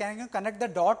connect? Can you connect the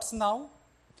dots now?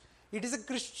 It is a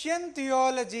Christian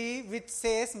theology which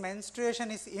says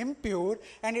menstruation is impure,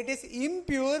 and it is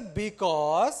impure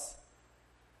because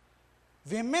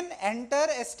women enter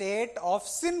a state of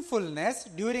sinfulness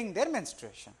during their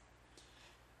menstruation.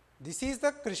 This is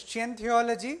the Christian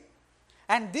theology,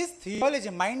 and this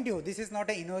theology, mind you, this is not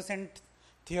an innocent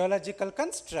theological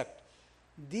construct.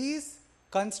 These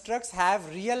constructs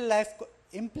have real life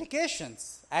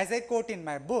implications, as I quote in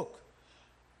my book.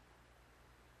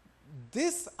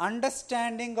 This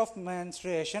understanding of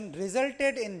menstruation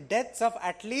resulted in deaths of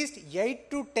at least 8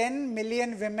 to 10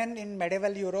 million women in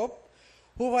medieval Europe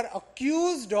who were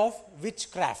accused of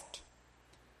witchcraft.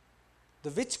 The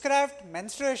witchcraft,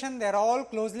 menstruation, they are all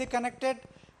closely connected.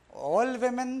 All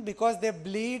women, because they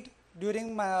bleed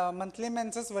during monthly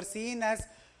menses, were seen as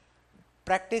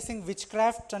practicing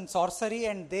witchcraft and sorcery,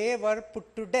 and they were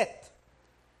put to death.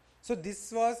 So,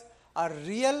 this was a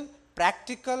real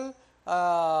practical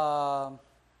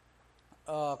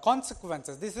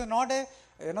consequences. This is not a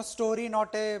story,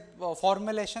 not a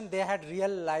formulation. They had real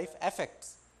life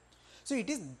effects. So, it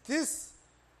is this,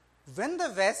 when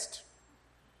the West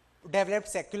developed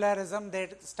secularism, they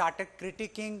started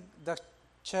critiquing the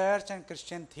church and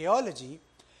Christian theology,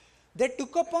 they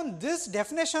took upon this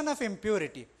definition of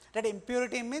impurity, that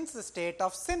impurity means the state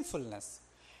of sinfulness,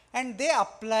 and they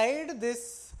applied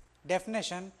this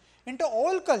definition into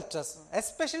all cultures,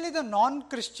 especially the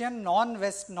non-Christian,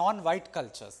 non-West, non-white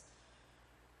cultures.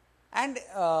 And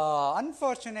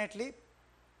unfortunately,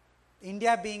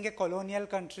 India being a colonial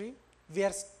country, we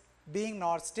are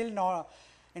still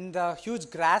in the huge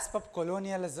grasp of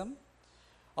colonialism.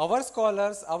 Our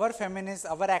scholars, our feminists,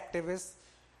 our activists,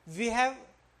 we have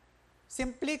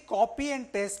simply copy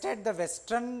and pasted the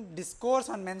Western discourse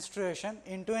on menstruation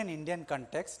into an Indian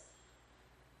context.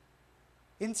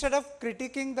 instead of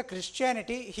critiquing the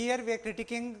Christianity, here we are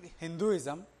critiquing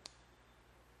Hinduism,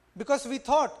 because we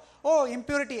thought, oh,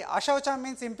 impurity, ashaucha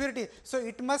means impurity, so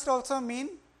it must also mean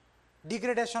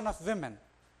degradation of women.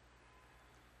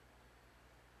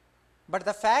 But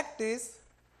the fact is,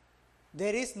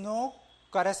 there is no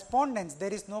correspondence,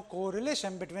 there is no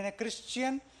correlation between a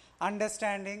Christian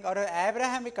understanding or an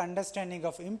Abrahamic understanding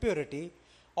of impurity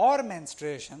or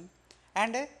menstruation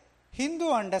and a Hindu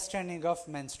understanding of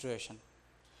menstruation.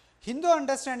 Hindu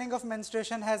understanding of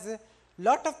menstruation has a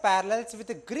lot of parallels with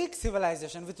the Greek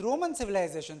civilization, with Roman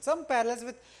civilization, some parallels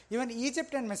with even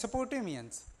Egypt and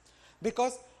Mesopotamians,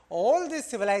 because all these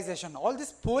civilizations, all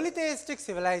these polytheistic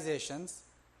civilizations,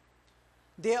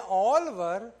 they all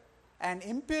were an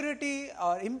impurity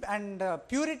or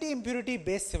purity impurity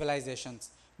based civilizations,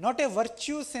 not a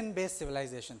virtue sin based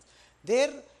civilizations.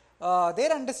 Their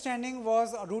understanding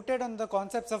was rooted on the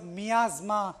concepts of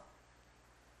miasma.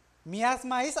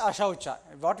 Miasma is ashaucha.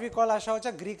 What we call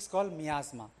ashaucha, Greeks call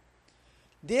miasma.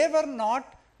 They were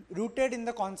not rooted in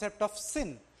the concept of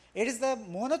sin. It is the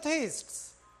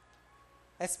monotheists,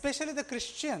 especially the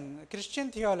Christian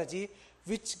theology,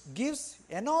 which gives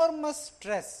enormous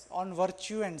stress on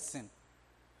virtue and sin.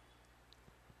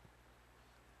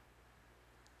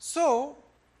 So,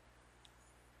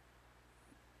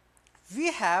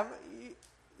 we have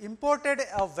imported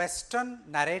a Western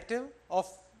narrative of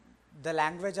the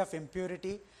language of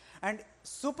impurity and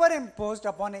superimposed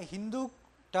upon a Hindu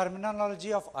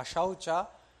terminology of ashaucha,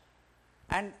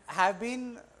 and have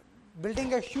been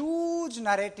building a huge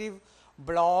narrative,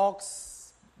 blogs,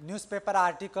 newspaper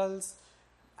articles,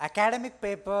 academic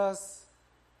papers,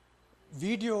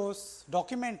 videos,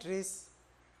 documentaries,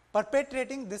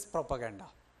 perpetrating this propaganda,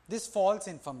 this false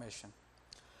information.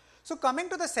 So, coming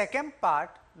to the second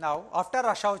part now, after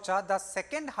ashaucha, the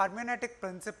second hermeneutic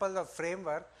principle or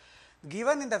framework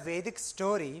given in the Vedic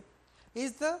story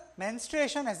is the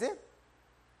menstruation as a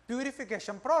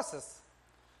purification process.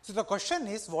 So, the question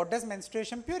is, what does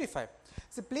menstruation purify?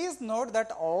 So, please note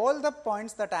that all the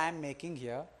points that I am making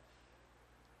here,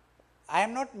 I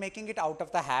am not making it out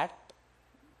of the hat.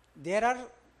 There are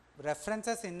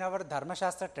references in our Dharma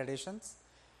Shastra traditions,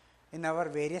 in our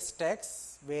various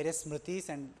texts, various smritis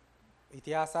and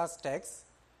itihasas texts,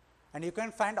 and you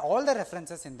can find all the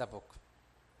references in the book.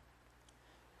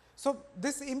 So,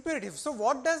 this impurity, so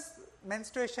what does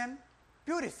menstruation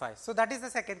purify? So, that is the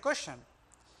second question.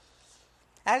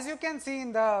 As you can see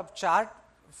in the chart,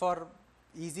 for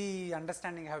easy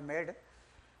understanding I have made,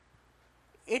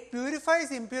 it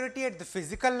purifies impurity at the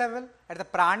physical level, at the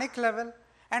pranic level,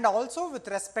 and also with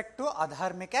respect to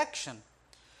adharmic action.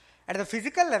 At the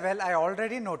physical level, I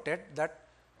already noted that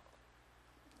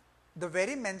the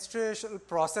very menstrual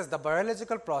process, the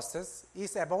biological process,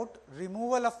 is about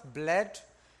removal of blood,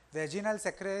 vaginal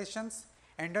secretions,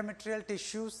 endometrial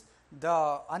tissues,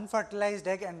 the unfertilized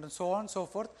egg, and so on and so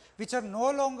forth, which are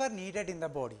no longer needed in the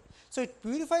body. So, it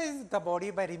purifies the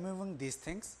body by removing these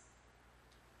things.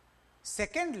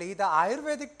 Secondly, the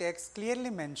Ayurvedic texts clearly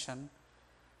mention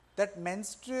that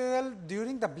menstrual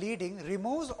during the bleeding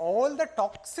removes all the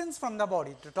toxins from the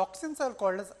body. The toxins are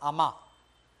called as ama.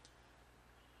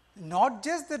 Not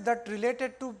just that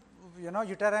related to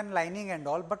uterine lining and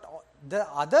all, but the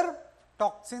other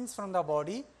toxins from the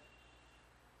body.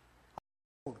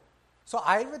 So,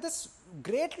 Ayurveda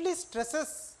greatly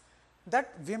stresses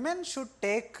that women should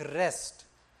take rest.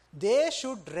 They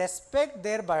should respect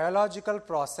their biological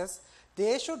process.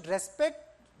 They should respect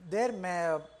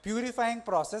their purifying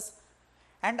process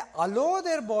and allow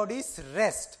their bodies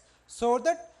rest, so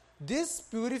that this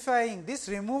purifying, this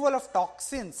removal of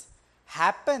toxins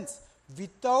happens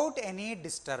without any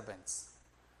disturbance.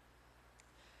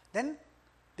 Then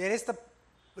there is the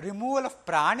removal of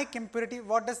pranic impurity.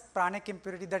 What does pranic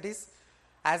impurity? That is,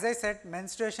 as I said,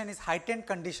 menstruation is heightened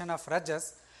condition of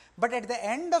rajas, but at the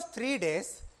end of 3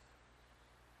 days,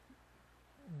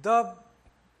 the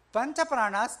pancha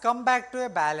pranas come back to a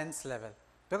balanced level,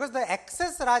 because the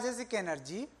excess rajasic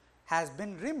energy has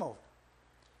been removed.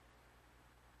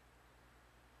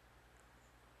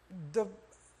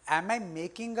 Am I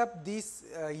making up these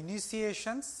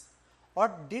initiations,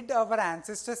 or did our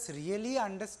ancestors really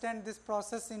understand this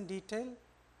process in detail?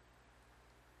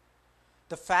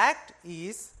 The fact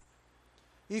is,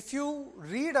 if you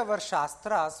read our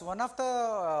Shastras, one of the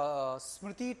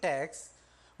Smriti texts,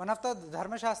 one of the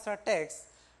Dharma Shastra texts,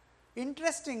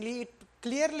 interestingly, it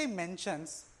clearly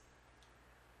mentions,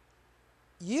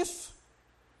 if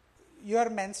you are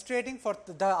menstruating for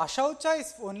the ashaucha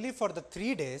is only for the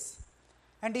 3 days,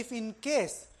 and if in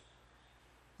case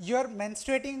you are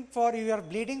menstruating for, you are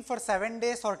bleeding for 7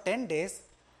 days or 10 days,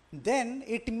 then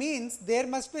it means there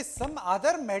must be some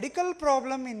other medical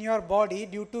problem in your body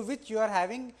due to which you are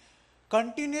having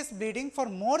continuous bleeding for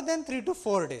more than 3 to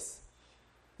 4 days.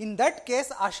 In that case,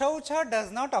 Ashaucha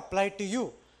does not apply to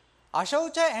you.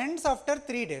 Ashaucha ends after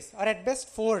 3 days or at best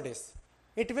 4 days.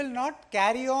 It will not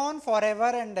carry on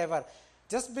forever and ever.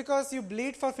 Just because you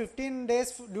bleed for 15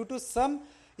 days due to some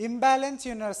imbalance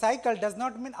in your cycle does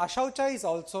not mean Ashaucha is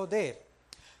also there.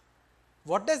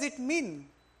 What does it mean?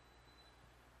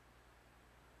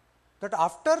 That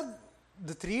after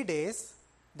the 3 days,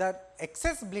 the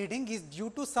excess bleeding is due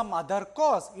to some other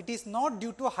cause. It is not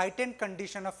due to heightened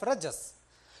condition of Rajas.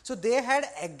 So they had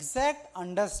exact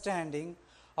understanding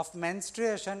of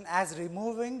menstruation as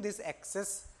removing this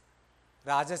excess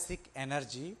Rajasic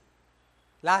energy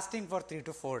lasting for 3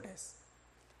 to 4 days.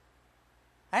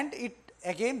 And it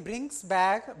again brings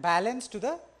back balance to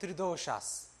the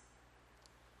Tridoshas.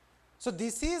 So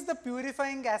this is the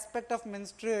purifying aspect of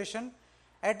menstruation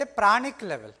at a pranic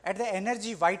level, at the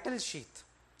energy vital sheath.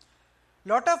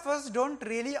 Lot of us don't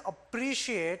really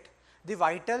appreciate the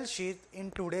vital sheath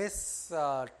in today's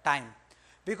time,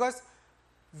 because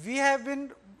we have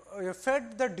been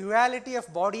fed the duality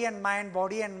of body and mind,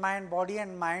 body and mind, body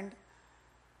and mind.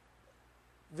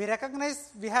 We recognize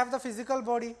we have the physical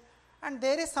body and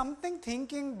there is something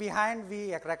thinking behind,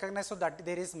 we recognize so that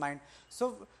there is mind.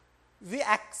 So we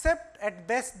accept at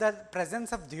best the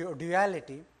presence of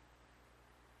duality,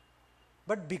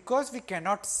 but because we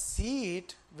cannot see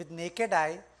it with naked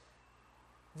eye,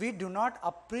 we do not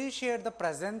appreciate the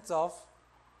presence of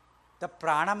the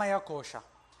Pranamaya Kosha,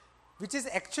 which is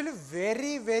actually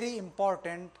very, very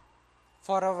important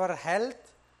for our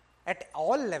health at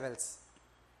all levels,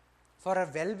 for our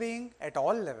well-being at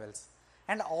all levels.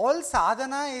 And all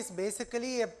sadhana is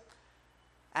basically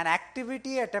an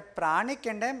activity at a pranic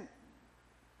and a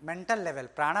mental level,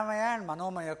 Pranamaya and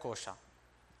Manomaya Kosha.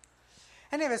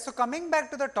 Anyway, so coming back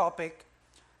to the topic,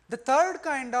 the third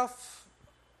kind of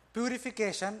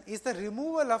purification is the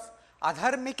removal of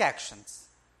adharmic actions.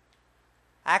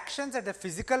 Actions at the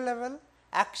physical level,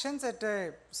 actions at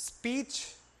a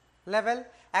speech level,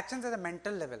 actions at the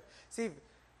mental level. See,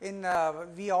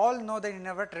 we all know that in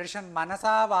our tradition,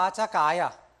 manasa, vacha,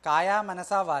 kaya, kaya,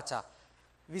 manasa, vacha.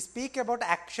 We speak about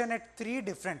action at 3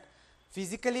 different.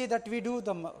 Physically that we do,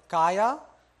 the kaya,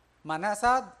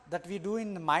 manasa that we do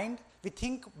in the mind. We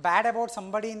think bad about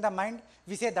somebody in the mind,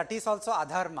 we say that is also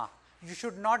adharma. You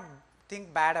should not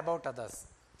think bad about others.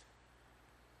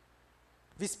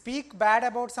 We speak bad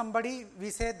about somebody,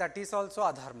 we say that is also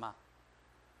adharma.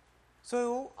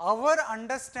 So our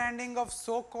understanding of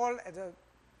so-called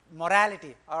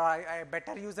morality, or I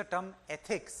better use the term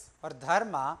ethics or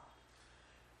dharma,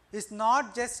 is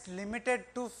not just limited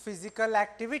to physical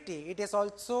activity. It is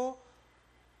also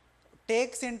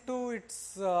takes into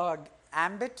its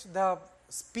ambit the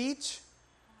speech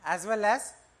as well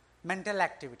as mental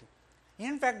activity.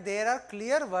 In fact, there are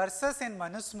clear verses in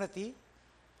Manusmriti,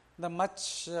 the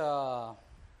much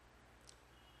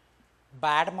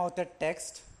bad-mouthed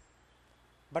text,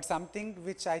 but something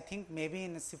which I think maybe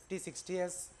in 50-60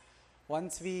 years,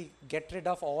 once we get rid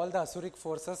of all the Asuric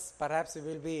forces, perhaps we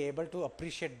will be able to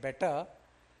appreciate better.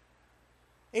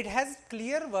 It has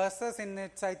clear verses in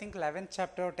its, I think, 11th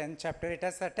chapter or 10th chapter. It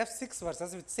has a set of 6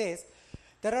 verses which says,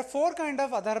 there are 4 kind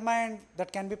of adharma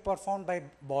that can be performed by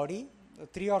body,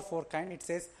 3 or 4 kind. It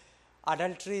says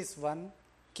adultery is one,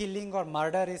 killing or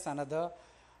murder is another,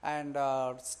 and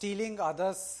stealing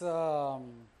others,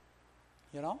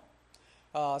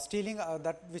 stealing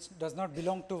that which does not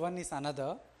belong to one is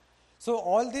another. So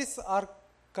all these are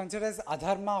considered as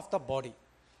adharma of the body.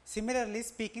 Similarly,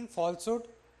 speaking falsehood,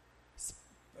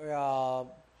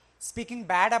 speaking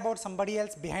bad about somebody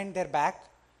else behind their back,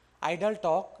 idle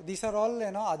talk, these are all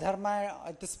adharma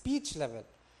at the speech level.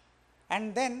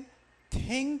 And then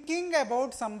thinking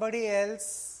about somebody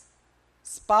else's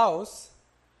spouse,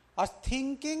 or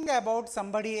thinking about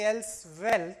somebody else's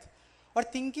wealth, or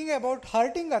thinking about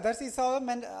hurting others is all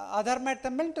adharma at the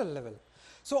mental level.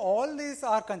 So all these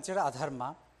are considered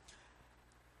adharma.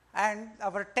 And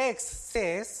our text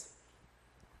says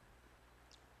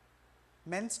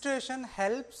menstruation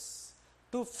helps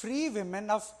to free women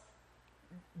of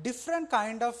different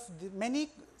kind of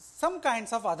some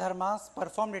kinds of adharmas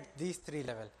performed at these 3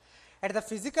 levels. At the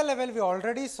physical level, we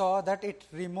already saw that it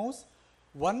removes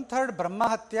 1/3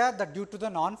 Brahmahatya, that due to the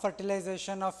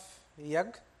non-fertilization of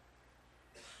yag.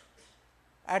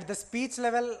 At the speech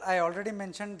level, I already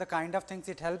mentioned the kind of things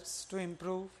it helps to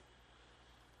improve.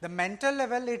 The mental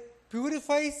level, it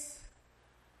purifies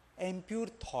impure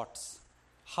thoughts.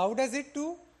 How does it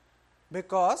do?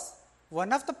 Because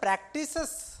one of the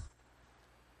practices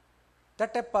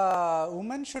that a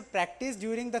woman should practice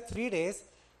during the 3 days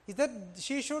is that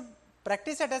she should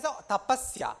practice it as a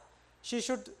tapasya. She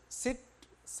should sit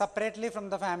separately from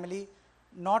the family,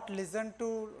 not listen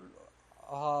to,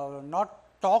 not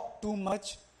talk too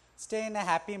much, stay in a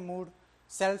happy mood,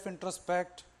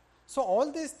 self-introspect. So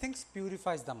all these things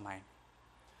purifies the mind.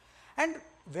 And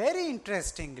very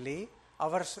interestingly,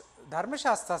 our Dharma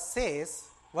Shastra says,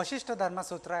 Vasishtha Dharma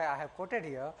Sutra I have quoted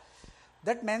here,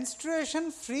 that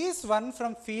menstruation frees one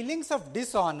from feelings of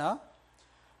dishonor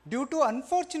due to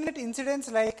unfortunate incidents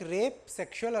like rape,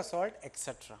 sexual assault,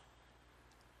 etc.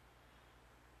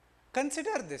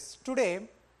 Consider this. Today,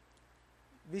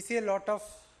 we see a lot of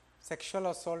sexual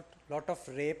assault, lot of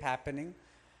rape happening.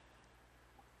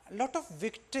 A lot of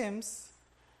victims,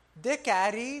 they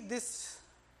carry this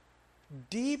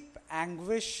deep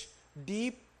anguish,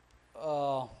 deep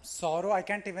sorrow, I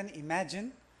can't even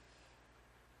imagine,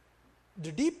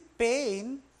 the deep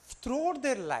pain throughout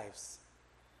their lives.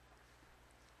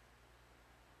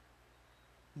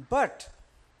 But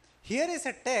here is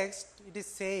a text, it is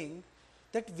saying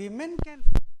that women can,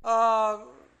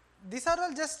 these are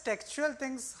all just textual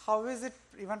things, how is it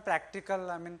even practical?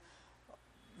 I mean,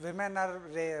 women are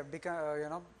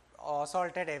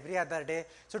assaulted every other day,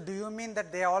 so do you mean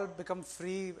that they all become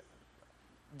free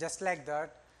just like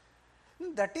that?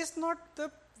 That is not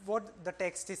what the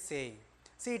text is saying.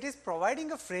 See, it is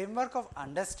providing a framework of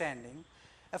understanding,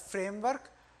 a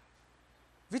framework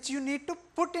which you need to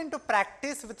put into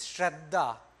practice with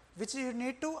Shraddha, which you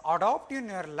need to adopt in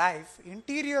your life,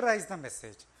 interiorize the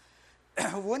message.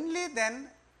 Only then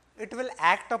it will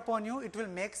act upon you, it will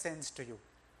make sense to you.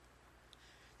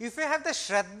 If you have the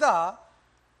Shraddha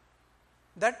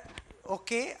that,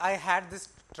 okay, I had this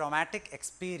traumatic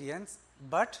experience,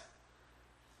 but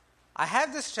I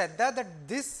have this Shraddha that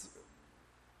this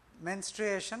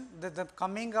menstruation, the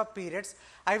coming of periods,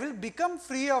 I will become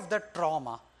free of the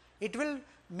trauma. It will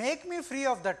make me free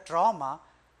of the trauma.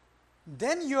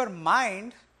 Then your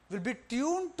mind will be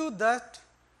tuned to that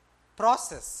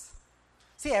process.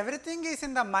 See, everything is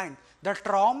in the mind. The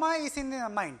trauma is in the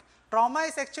mind. Trauma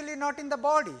is actually not in the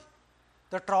body.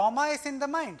 The trauma is in the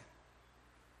mind.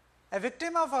 A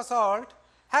victim of assault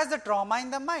has the trauma in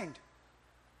the mind.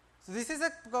 So this is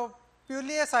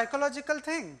purely a psychological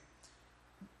thing.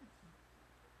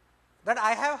 That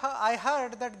I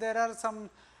heard that there are some,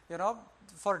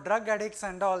 for drug addicts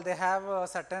and all, they have a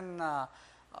certain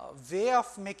way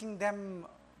of making them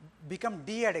become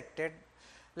de-addicted.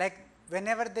 Like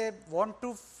whenever they want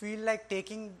to feel like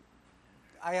taking,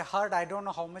 I heard, I don't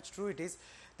know how much true it is,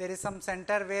 there is some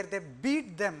center where they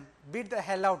beat the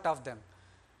hell out of them,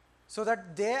 so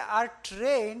that they are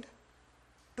trained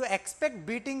to expect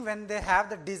beating when they have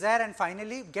the desire and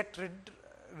finally get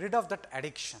rid of that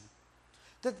addiction.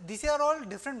 These are all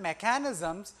different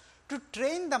mechanisms to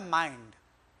train the mind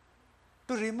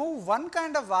to remove one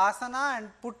kind of vasana and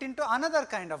put into another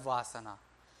kind of vasana.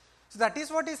 So that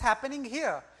is what is happening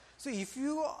here. So if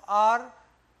you are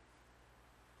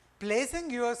placing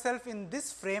yourself in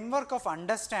this framework of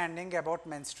understanding about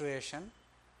menstruation,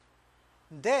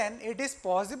 then it is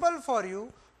possible for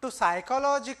you to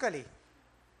psychologically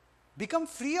become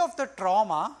free of the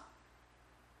trauma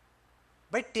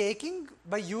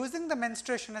by using the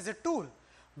menstruation as a tool.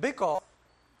 Because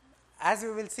as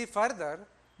we will see further,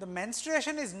 the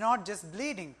menstruation is not just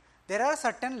bleeding. There are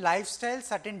certain lifestyles,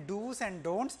 certain do's and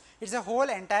don'ts. It's a whole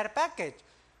entire package.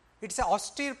 It's an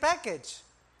austere package.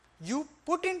 You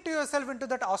put yourself into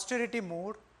that austerity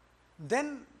mood,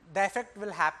 then the effect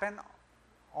will happen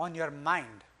on your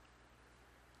mind.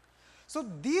 So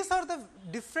these are the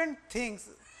different things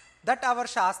that our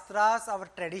Shastras, our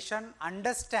tradition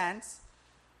understands,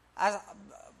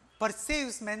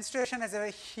 perceives menstruation as a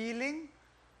healing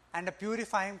and a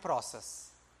purifying process.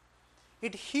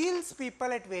 It heals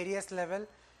people at various levels.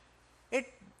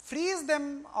 It frees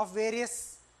them of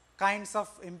various kinds of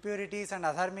impurities and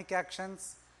adharmic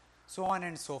actions, so on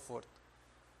and so forth.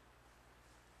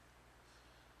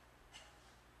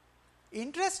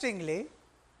 Interestingly,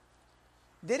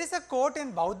 there is a quote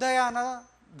in Bauddhayana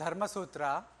Dharma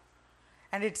Sutra,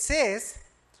 and it says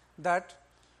that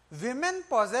women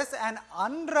possess an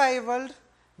unrivaled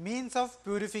means of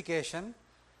purification.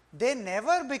 They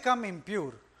never become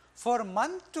impure. For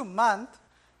month to month,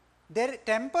 their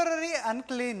temporary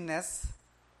uncleanness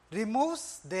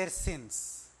removes their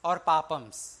sins or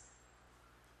papams.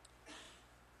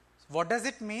 What does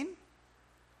it mean?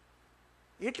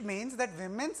 It means that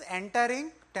women's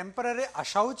entering temporary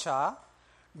ashaucha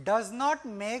does not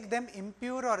make them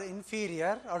impure or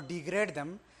inferior or degrade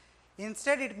them.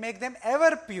 Instead, it makes them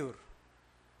ever pure.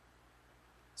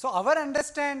 So our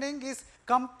understanding is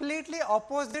completely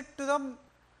opposite to the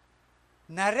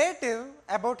narrative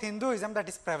about Hinduism that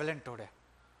is prevalent today.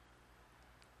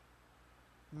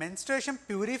 Menstruation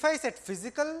purifies at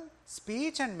physical,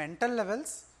 speech and mental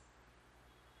levels.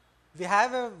 We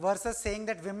have a verses saying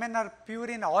that women are pure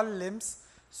in all limbs.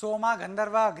 Soma,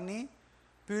 Gandharva, Agni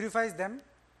purifies them,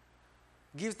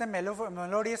 gives them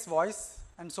melodious voice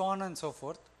and so on and so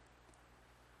forth.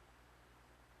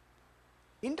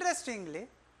 Interestingly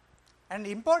and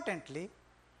importantly,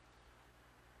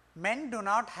 men do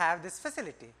not have this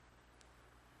facility.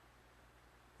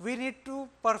 We need to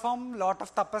perform lot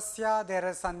of tapasya, there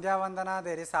is Sandhya Vandana,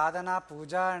 there is sadhana,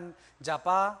 puja and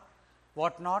japa,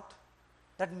 what not,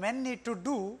 that men need to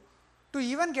do to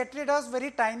even get rid of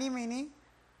very tiny mini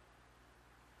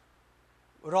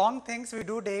wrong things we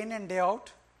do day in and day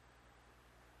out.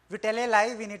 We tell a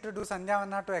lie, we need to do Sandhya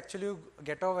Vandana to actually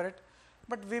get over it,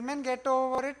 but women get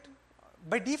over it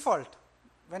by default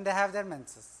when they have their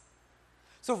menses.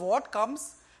 So what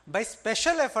comes by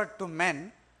special effort to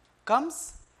men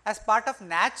comes as part of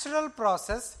natural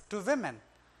process to women.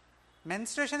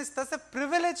 Menstruation is thus a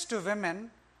privilege to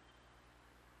women,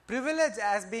 privilege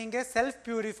as being a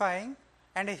self-purifying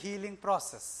and a healing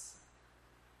process.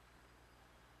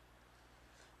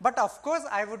 But of course,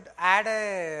 I would add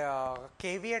a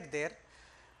caveat there.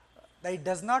 It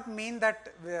does not mean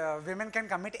that women can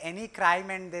commit any crime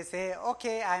and they say,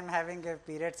 okay, I am having a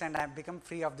periods and I have become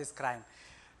free of this crime.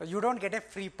 You don't get a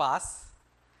free pass.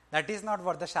 That is not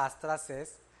what the Shastra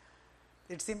says.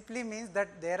 It simply means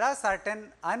that there are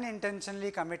certain unintentionally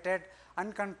committed,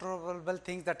 uncontrollable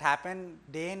things that happen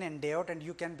day in and day out and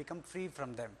you can become free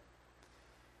from them.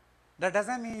 That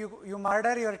doesn't mean you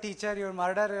murder your teacher, you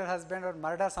murder your husband or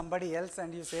murder somebody else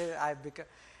and you say,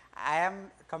 I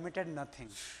am committed nothing.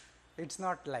 It's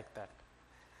not like that.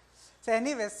 So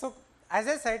anyway, so as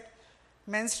I said,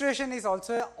 menstruation is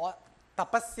also a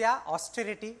tapasya,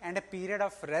 austerity and a period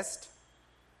of rest.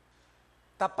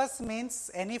 Tapas means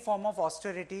any form of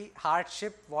austerity,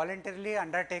 hardship voluntarily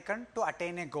undertaken to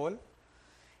attain a goal.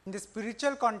 In the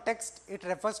spiritual context, it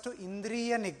refers to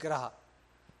indriya nigraha,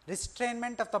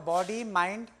 restrainment of the body,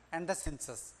 mind and the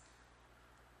senses.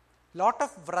 Lot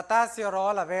of vratas you are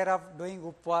all aware of, doing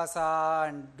upvasa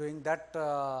and doing that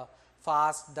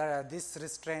fast, this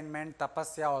restrainment,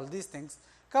 tapasya, all these things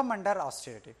come under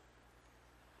austerity.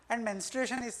 And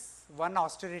menstruation is one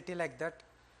austerity like that.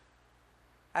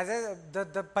 As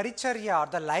the paricharya or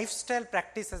the lifestyle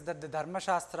practices that the Dharma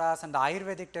Shastras and the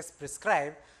Ayurvedic texts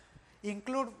prescribe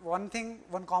include one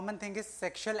common thing is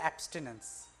sexual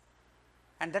abstinence.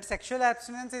 And that sexual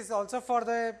abstinence is also for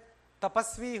the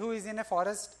tapasvi who is in a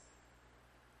forest,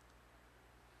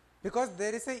 because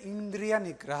there is a indriya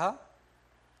nigraha.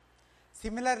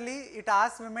 Similarly, it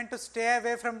asks women to stay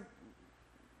away from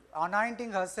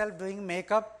anointing herself, doing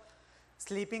makeup,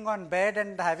 sleeping on bed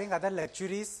and having other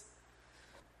luxuries,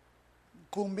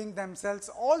 combing themselves,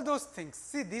 all those things.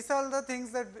 See, these are the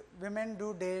things that women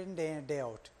do day in, day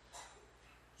out.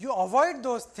 You avoid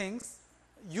those things,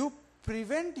 you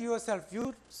prevent yourself,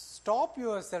 you stop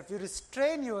yourself, you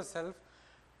restrain yourself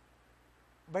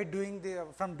by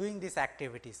from doing these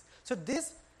activities. So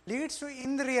this leads to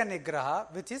indriya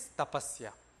nigraha, which is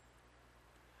tapasya.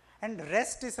 And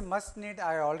rest is a must need.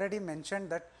 I already mentioned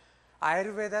that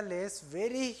Ayurveda lays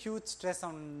very huge stress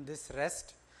on this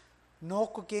rest. No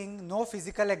cooking, no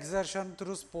physical exertion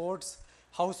through sports,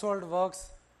 household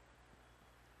works.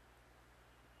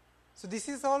 So this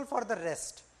is all for the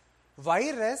rest.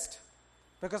 Why rest?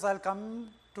 Because I will come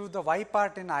to the why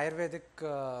part in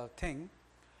Ayurvedic thing.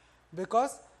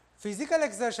 Because physical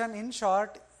exertion, in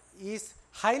short, is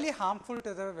highly harmful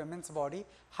to the women's body,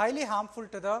 highly harmful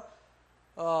to the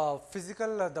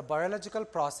the biological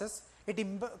process. It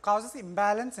causes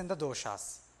imbalance in the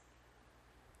doshas.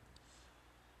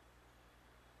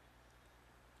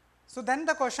 So then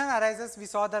the question arises, we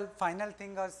saw the final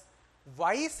thing as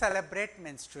why celebrate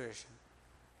menstruation?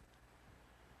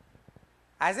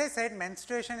 As I said,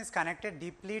 menstruation is connected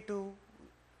deeply to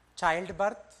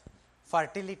childbirth,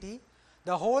 fertility.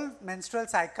 The whole menstrual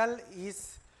cycle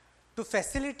is to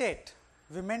facilitate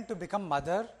women to become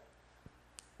mother.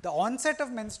 The onset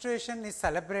of menstruation is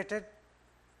celebrated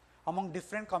among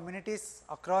different communities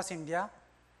across India.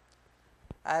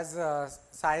 As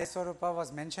Sai Swarupa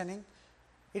was mentioning,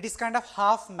 it is kind of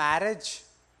half marriage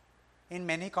in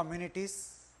many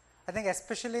communities. I think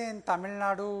especially in Tamil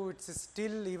Nadu, it's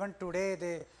still even today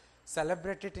they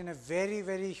celebrate it in a very,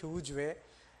 very huge way.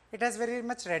 It has very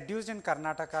much reduced in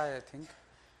Karnataka, I think.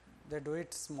 They do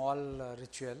it small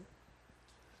ritual.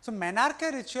 So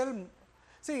menarche ritual,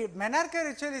 see, menarche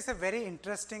ritual is a very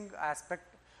interesting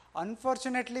aspect.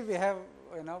 Unfortunately, we have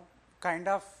kind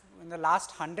of in the last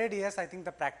 100 years, I think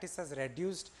the practice has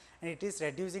reduced and it is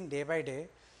reducing day by day.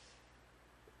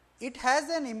 It has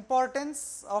an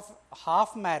importance of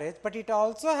half marriage, but it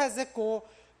also has a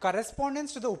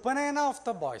correspondence to the Upanayana of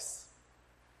the boys.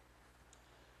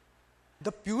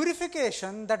 The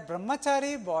purification that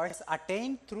Brahmachari boys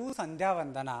attain through Sandhya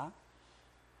Vandana,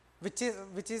 which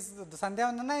is the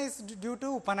Sandhya Vandana is due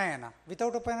to Upanayana.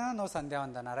 Without Upanayana, no Sandhya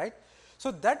Vandana, right?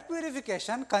 So that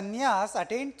purification Kanyas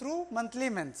attain through monthly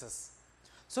menses.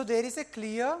 So there is a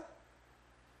clear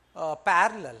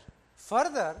parallel.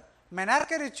 Further,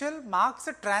 menarche ritual marks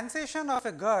a transition of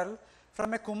a girl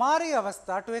from a Kumari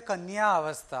avastha to a Kanya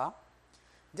avastha,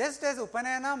 just as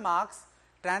Upanayana marks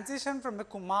transition from a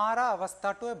Kumara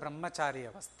avastha to a Brahmachari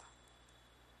avastha.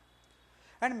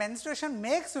 And menstruation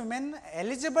makes women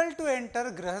eligible to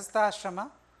enter Grihastha ashrama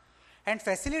and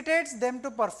facilitates them to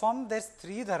perform their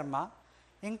Stri dharma,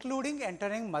 including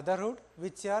entering motherhood,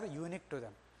 which are unique to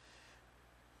them.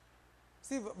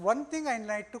 See, one thing I would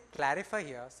like to clarify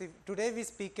here. See, today we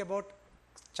speak about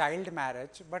child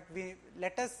marriage, but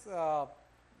let us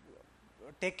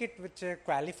take it with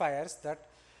qualifiers that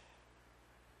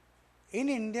in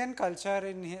Indian culture,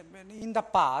 in the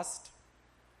past,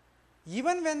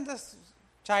 even when the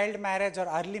child marriage or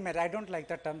early marriage, I don't like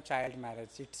the term child marriage,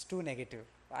 it's too negative.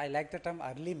 I like the term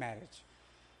early marriage.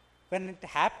 When it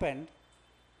happened,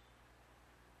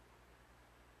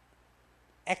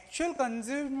 actual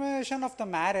consummation of the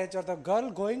marriage or the girl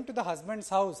going to the husband's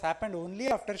house happened only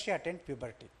after she attained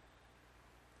puberty.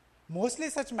 Mostly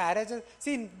such marriages,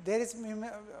 see, there is,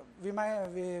 we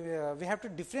have to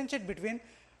differentiate between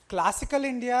classical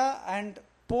India and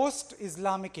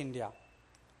post-Islamic India.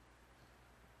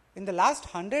 In the last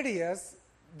 100 years,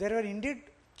 there were indeed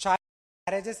child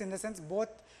marriages, in the sense both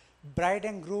bride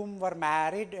and groom were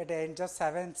married at the age of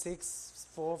 7, 6,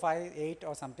 4, 5, 8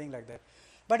 or something like that.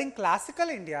 But in classical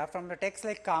India, from the texts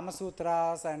like Kama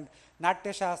Sutras and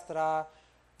Natya Shastra,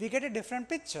 we get a different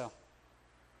picture.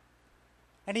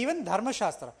 And even Dharma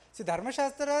Shastra. See, Dharma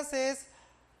Shastra says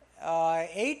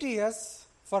 8 years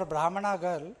for a Brahmana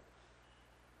girl,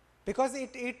 because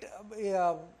it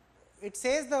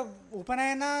says the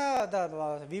Upanayana, the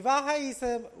Vivaha is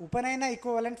a Upanayana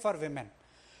equivalent for women.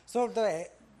 So, the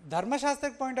Dharma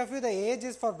Shastra point of view, the age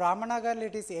is for Brahmana girl,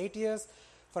 it is 8 years.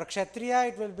 For Kshatriya,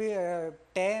 it will be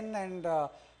 10, and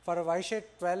for a Vaishya,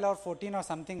 12 or 14 or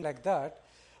something like that.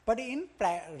 But in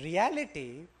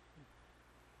reality,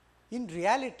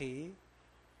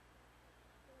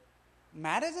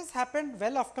 marriages happened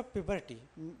well after puberty,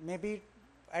 maybe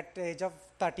at the age of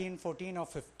 13, 14 or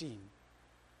 15.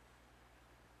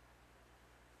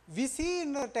 We see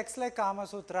in the texts like Kama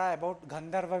Sutra about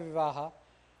Gandharva Vivaha,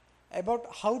 about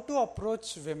how to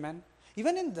approach women.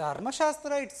 Even in Dharma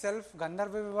Shastra itself,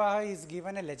 Gandharva Vivaha is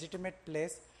given a legitimate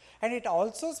place, and it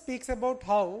also speaks about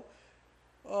how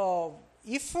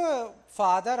if a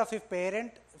father of a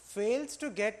parent fails to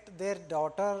get their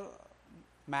daughter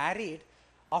married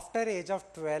after age of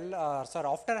 12,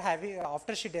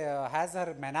 after she has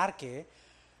her menarche,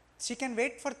 she can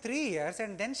wait for 3 years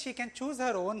and then she can choose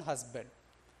her own husband.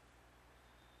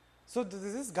 So this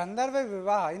is Gandharva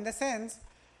Vivaha. In the sense,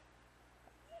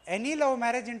 any love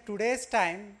marriage in today's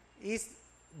time is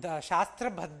the Shastra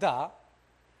Baddha,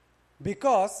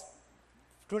 because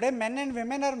today men and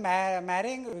women are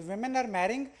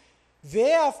marrying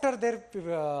way after their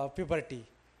puberty,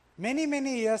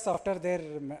 many years after their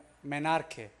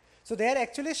menarche. So they are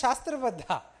actually Shastra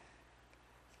Baddha.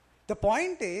 The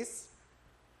point is,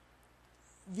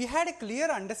 we had a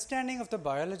clear understanding of the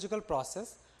biological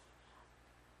process,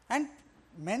 and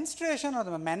menstruation or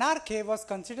the menarche was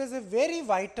considered as a very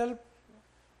vital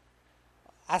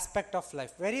aspect of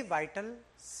life, very vital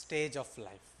stage of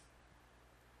life.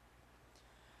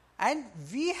 And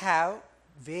we have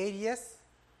various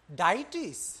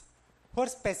deities who are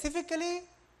specifically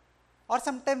or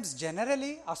sometimes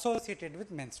generally associated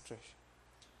with menstruation.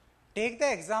 Take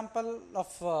the example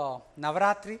of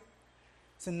Navaratri.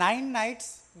 So 9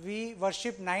 nights we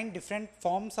worship 9 different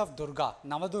forms of Durga,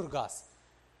 Navadurgas.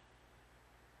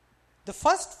 The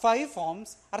first 5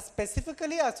 forms are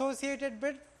specifically associated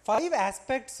with 5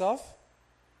 aspects of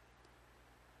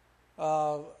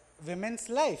women's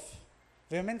life,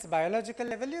 women's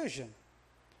biological evolution.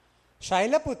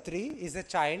 Shailaputri is a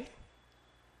child,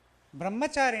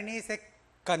 Brahmacharini is a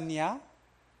Kanya,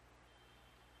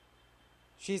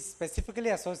 she is specifically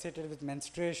associated with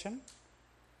menstruation,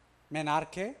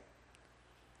 menarche.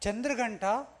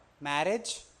 Chandraghanta,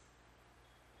 marriage.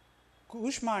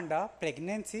 Kushmanda,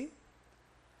 pregnancy.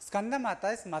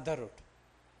 Skandamata is motherhood.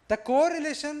 The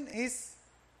correlation is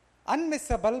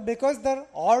unmissable because the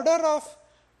order of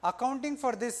accounting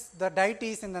for this, the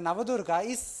deities in the Navadurga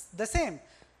is the same.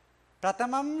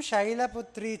 Pratamam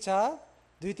Shailaputri cha,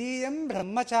 Dvitiyam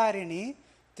Brahmacharini,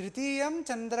 Tritiyam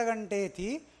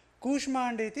Chandraganteti,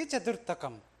 Kushmandeti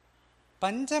Chaturtakam,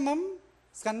 Panchamam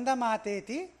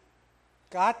Skandamateti,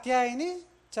 Katyayini,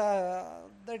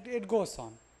 that it goes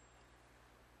on.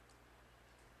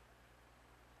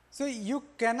 So you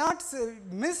cannot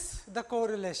miss the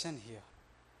correlation here.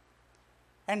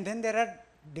 And then there are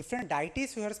different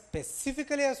deities who are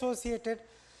specifically associated.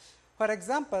 For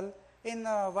example, in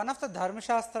one of the Dharma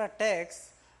Shastra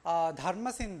texts,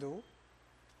 Dharma Sindhu,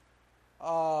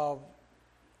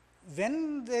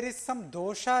 when there is some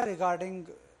dosha regarding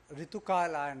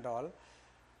Ritukala and all,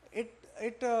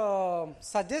 it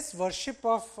suggests worship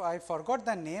of, I forgot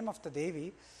the name of the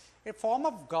Devi, a form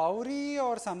of Gauri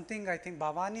or something, I think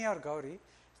Bhavani or Gauri.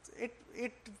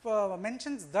 It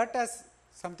mentions that as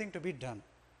something to be done.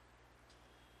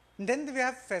 And then we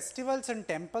have festivals and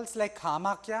temples like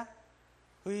Kamakya,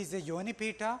 who is a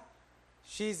Yonipita.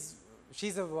 She's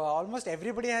almost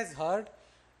everybody has heard.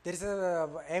 There is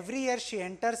every year she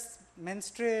enters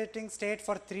menstruating state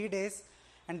for 3 days,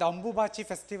 and the Ambubachi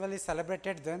festival is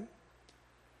celebrated then.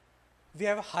 We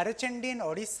have Harachandi in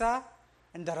Odisha,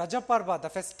 and the Raja Parva, the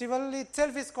festival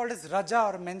itself is called as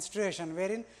Raja or menstruation,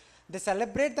 wherein they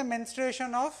celebrate the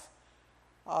menstruation of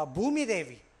Bhumi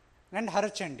Devi and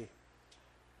Harachandi.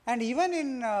 And even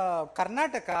in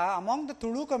Karnataka, among the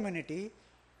Tulu community,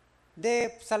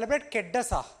 they celebrate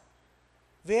Keddasa,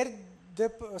 where they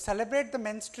celebrate the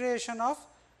menstruation of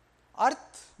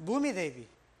Earth, Bhumi Devi.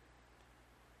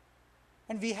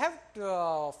 And we have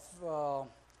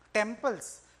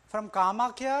temples from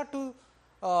Kamakya to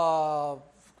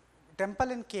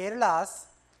temples in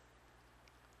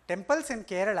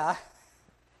Kerala,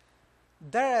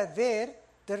 where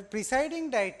the presiding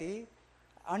deity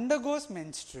undergoes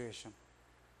menstruation.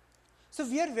 So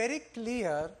we are very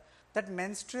clear that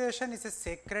menstruation is a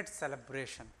sacred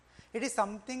celebration. It is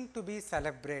something to be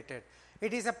celebrated.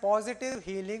 It is a positive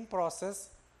healing process,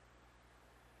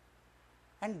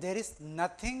 and there is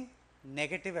nothing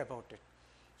negative about it.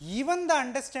 Even the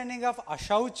understanding of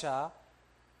Ashaucha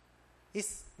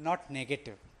is not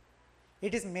negative.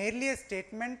 It is merely a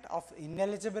statement of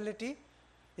ineligibility,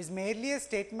 is merely a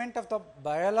statement of the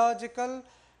biological,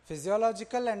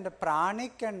 physiological and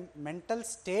pranic and mental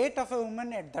state of a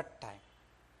woman at that time.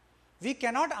 We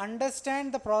cannot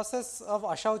understand the process of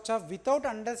Ashaucha without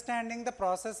understanding the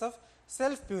process of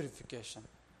self-purification.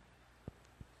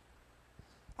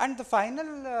 And the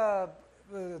final,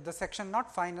 the section,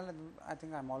 not final, I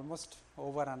think I am almost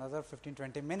over another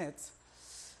 15-20 minutes,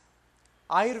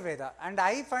 Ayurveda. And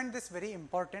I find this very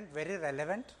important, very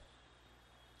relevant,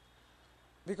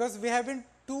 because we have been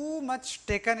too much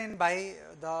taken in by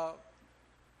the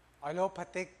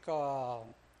allopathic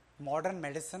modern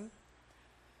medicine,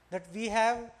 that we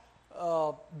have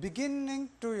beginning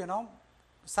to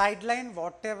sideline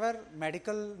whatever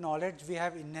medical knowledge we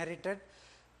have inherited,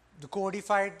 the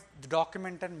codified, the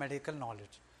documented medical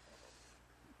knowledge.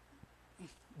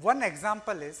 One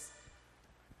example is,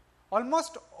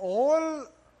 almost all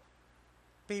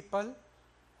people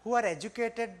who are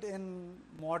educated in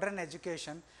modern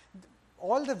education,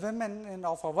 all the women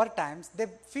of our times, they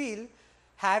feel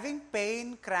having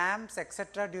pain, cramps,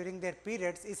 etc. during their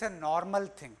periods is a normal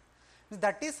thing.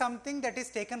 That is something that is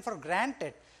taken for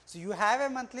granted. So you have a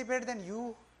monthly period, then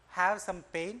you have some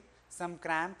pain, some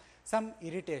cramp, some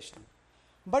irritation.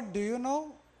 But do you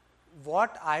know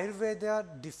what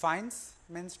Ayurveda defines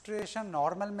menstruation,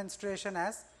 normal menstruation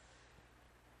as?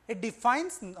 It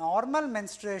defines normal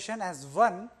menstruation as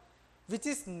one which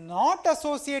is not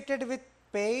associated with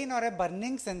pain or a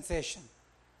burning sensation,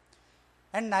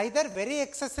 and neither very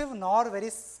excessive nor very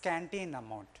scanty in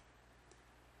amount.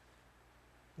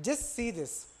 Just see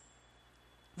this.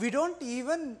 We don't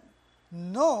even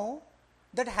know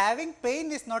that having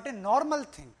pain is not a normal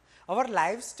thing. Our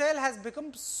lifestyle has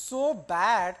become so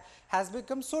bad, has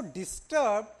become so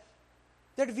disturbed,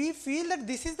 that we feel that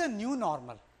this is the new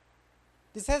normal.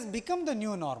 This has become the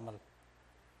new normal.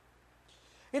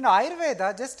 In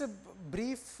Ayurveda, just a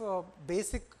brief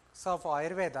basics of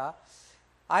Ayurveda,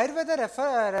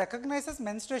 Ayurveda recognizes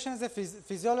menstruation as a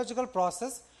physiological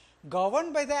process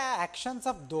governed by the actions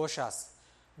of doshas.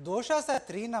 Doshas are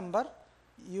 3 number.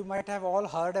 You might have all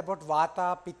heard about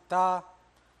Vata, Pitta,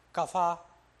 Kapha.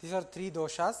 These are 3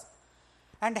 doshas.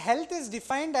 And health is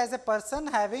defined as a person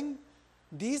having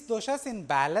these doshas in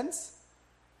balance,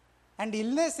 and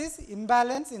illness is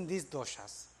imbalance in these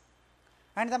doshas.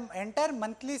 And the entire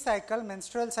monthly cycle,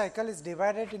 menstrual cycle, is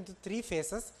divided into 3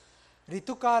 phases.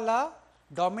 Ritukala,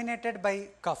 dominated by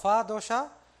Kapha dosha,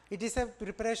 it is a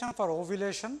preparation for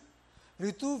ovulation.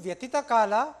 Ritu Vyatita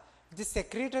Kala, the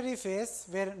secretory phase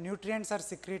where nutrients are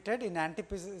secreted in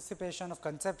anticipation of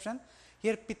conception.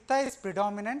 Here Pitta is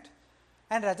predominant,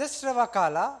 and Rajasrava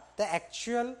Kala, the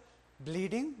actual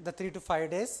bleeding, the 3 to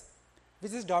 5 days,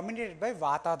 which is dominated by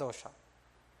Vata dosha.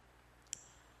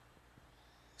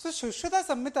 So Sushruta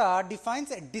Samhita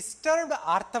defines a disturbed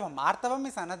artavam. Artavam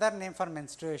is another name for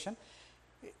menstruation.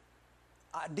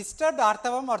 Disturbed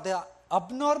artavam or the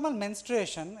abnormal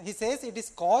menstruation, he says it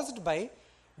is caused by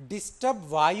disturbed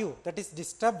vayu, that is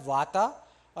disturbed vata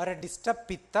or a disturbed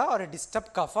pitta or a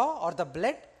disturbed kapha or the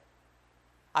blood,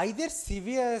 either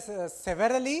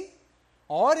severely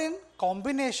or in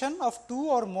combination of 2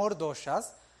 or more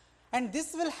doshas, and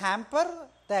this will hamper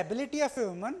the ability of a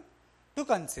woman to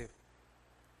conceive.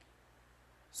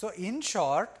 So in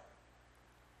short,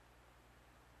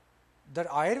 the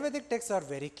Ayurvedic texts are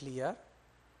very clear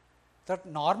that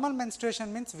normal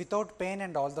menstruation means without pain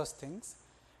and all those things,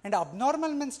 and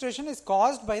abnormal menstruation is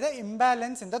caused by the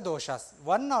imbalance in the doshas,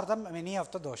 one or the many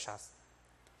of the doshas.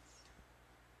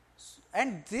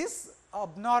 And this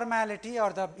abnormality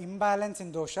or the imbalance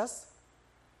in doshas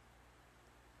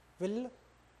will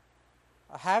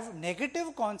have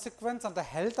negative consequence on the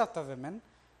health of the women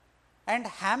and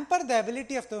hamper the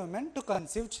ability of the women to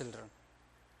conceive children.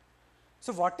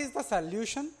 So what is the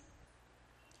solution?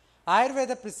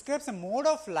 Ayurveda prescribes a mode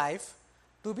of life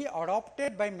to be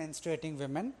adopted by menstruating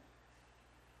women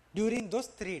during those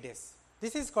 3 days.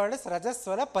 This is called as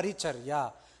Rajaswara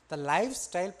Paricharya, the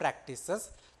lifestyle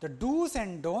practices, the do's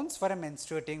and don'ts for a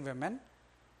menstruating woman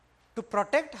to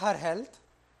protect her health,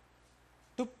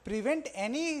 to prevent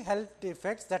any health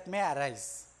defects that may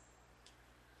arise.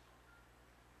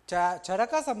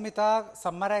 Charaka Samhita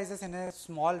summarizes in a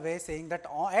small way, saying that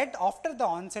after the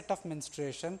onset of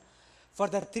menstruation, for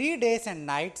the 3 days and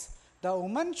nights, the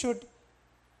woman should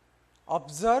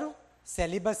observe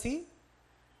celibacy,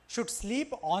 should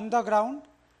sleep on the ground,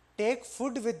 take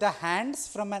food with the hands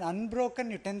from an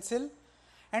unbroken utensil,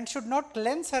 and should not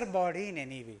cleanse her body in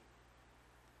any way.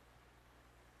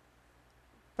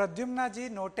 Pradyumna ji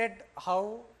noted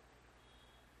how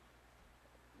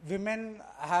women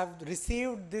have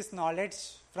received this knowledge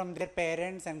from their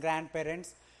parents and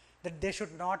grandparents that they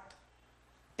should not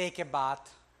take a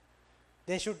bath,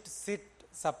 they should sit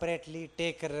separately,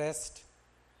 take a rest,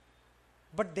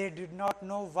 but they did not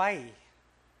know why.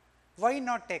 Why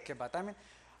not take a bath? I mean,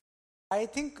 I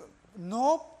think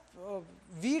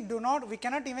we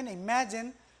cannot even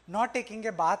imagine not taking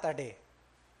a bath a day.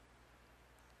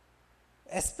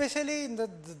 Especially in the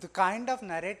kind of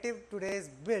narrative today is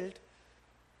built,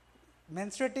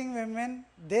 menstruating women,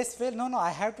 they feel, no, I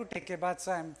have to take a bath,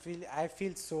 so I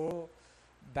feel so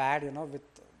bad, with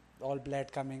all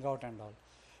blood coming out and all.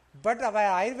 But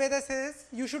Ayurveda says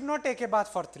you should not take a bath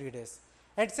for 3 days.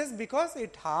 It says because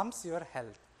it harms your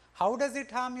health. How does it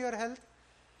harm your health?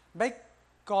 By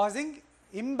causing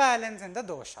imbalance in the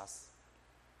doshas.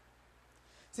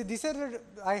 See,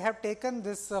 I have taken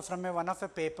this from one of a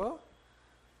paper.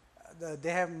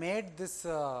 They have made this,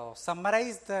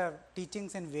 summarized the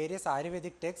teachings in various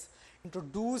Ayurvedic texts into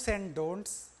do's and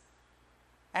don'ts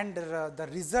and the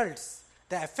results,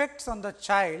 the effects on the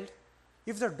child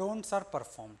if the don'ts are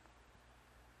performed.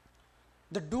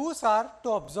 The do's are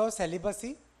to observe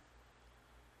celibacy,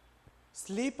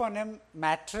 sleep on a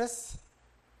mattress,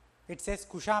 it says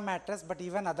kusha mattress, but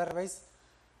even otherwise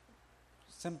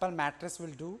simple mattress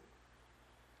will do.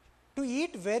 To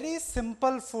eat very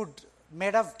simple food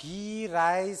made of ghee,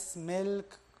 rice,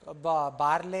 milk,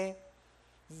 barley,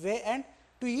 and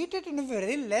to eat it in a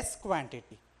very less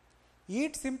quantity.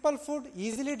 Eat simple food,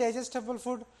 easily digestible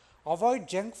food, avoid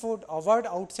junk food, avoid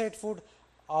outside food,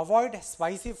 avoid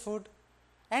spicy food,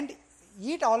 and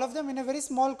eat all of them in a very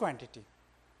small quantity.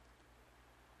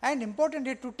 And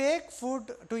importantly, to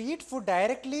eat food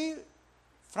directly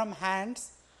from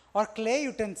hands or clay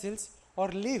utensils or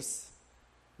leaves,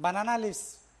 banana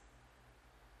leaves,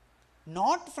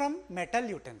 not from metal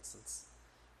utensils,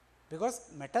 because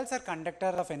metals are conductor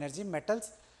of energy.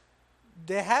 Metals,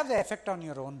 they have the effect on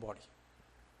your own body.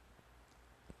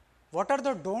 What are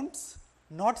the don'ts?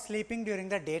 Not sleeping during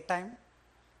the daytime,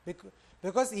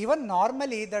 because even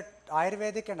normally the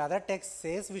Ayurvedic and other texts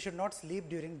says we should not sleep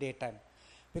during daytime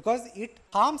because it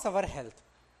harms our health.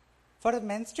 For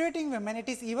menstruating women, it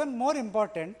is even more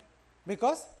important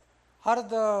because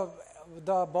the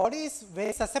body is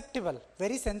very susceptible,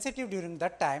 very sensitive during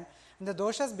that time, and the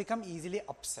doshas become easily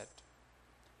upset.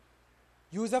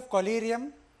 Use of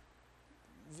collyrium,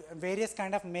 various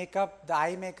kind of makeup, the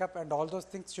eye makeup and all those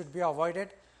things should be avoided.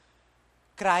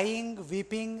 Crying,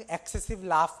 weeping, excessive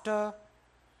laughter,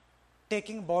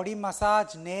 taking body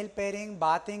massage, nail paring,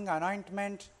 bathing,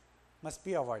 anointment must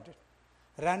be avoided.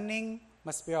 Running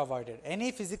must be avoided.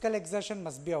 Any physical exertion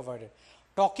must be avoided.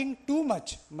 Talking too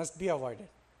much must be avoided.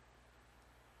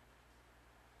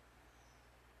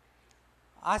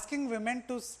 Asking women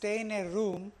to stay in a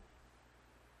room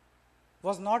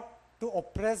was not to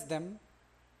oppress them,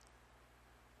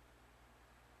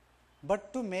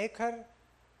 but to make her,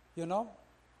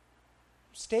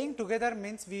 staying together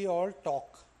means we all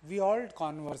talk, we all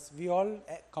converse, we all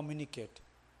communicate.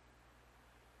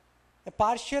 A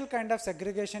partial kind of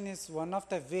segregation is one of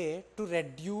the way to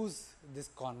reduce this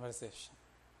conversation.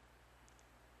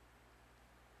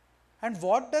 And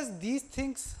what does these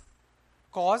things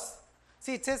cause?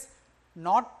 See, it says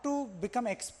not to become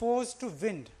exposed to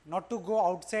wind, not to go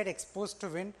outside exposed to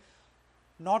wind,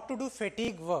 not to do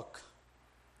fatigue work.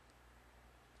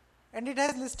 And it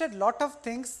has listed lot of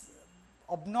things,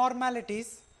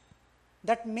 abnormalities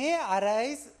that may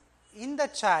arise in the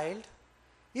child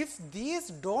if these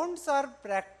don'ts are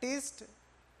practiced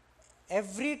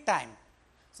every time.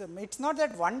 So, it is not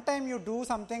that one time you do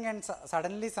something and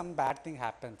suddenly some bad thing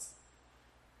happens,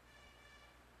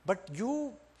 but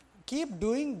you keep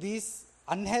doing these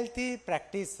unhealthy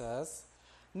practices,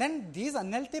 then these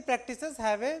unhealthy practices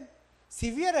have a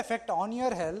severe effect on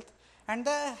your health and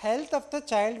the health of the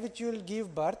child which you will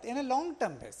give birth in a long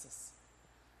term basis.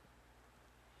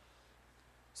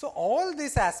 So, all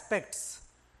these aspects,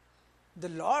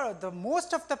 the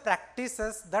most of the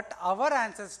practices that our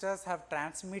ancestors have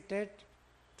transmitted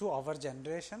to our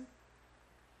generation,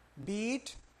 be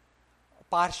it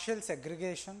partial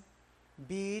segregation,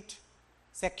 be it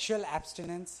sexual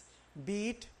abstinence, be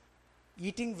it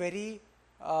eating very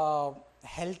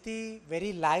healthy,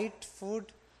 very light food,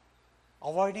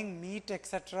 avoiding meat,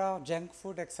 etc., junk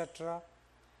food, etc.,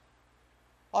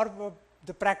 or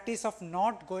the practice of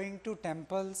not going to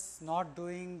temples, not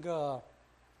doing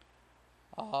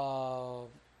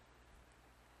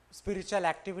spiritual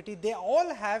activity, they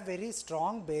all have very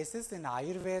strong basis in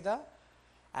Ayurveda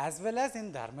as well as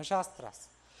in Dharma Shastras.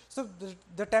 So,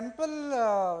 the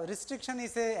temple restriction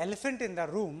is an elephant in the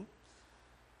room,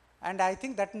 and I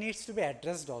think that needs to be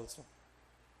addressed also.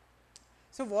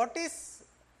 So, what is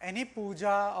any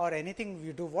puja or anything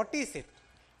we do, what is it?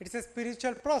 It is a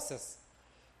spiritual process.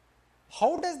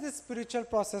 How does this spiritual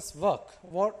process work?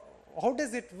 How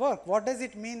does it work? What does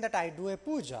it mean that I do a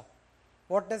puja?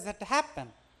 What does that happen?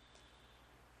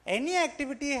 Any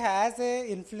activity has a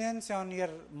influence on your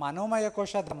manomaya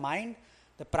kosha, the mind,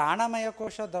 the pranamaya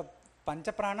kosha, the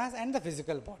pancha pranas, and the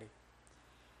physical body.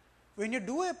 When you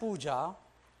do a puja,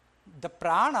 the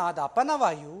prana, the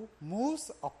apanavayu, moves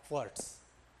upwards.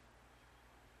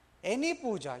 Any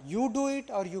puja, you do it,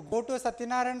 or you go to a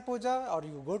Satyanarayan puja, or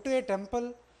you go to a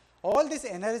temple, all these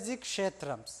energetic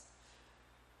kshetrams,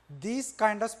 these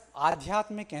kind of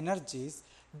adhyatmic energies,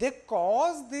 they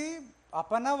cause the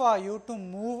apanavayu to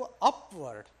move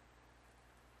upward,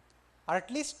 or at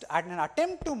least an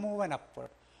attempt to move an upward.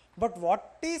 But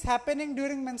what is happening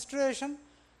during menstruation?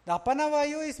 The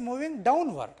apanavayu is moving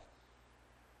downward.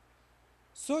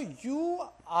 So, you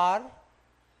are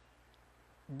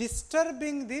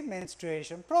disturbing the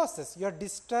menstruation process, you are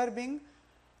disturbing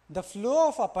the flow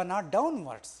of apana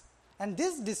downwards, and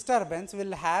this disturbance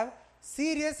will have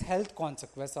serious health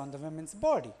consequences on the woman's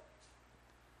body.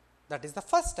 That is the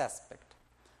first aspect.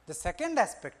 The second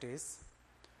aspect is,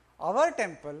 our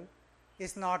temple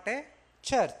is not a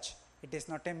church, it is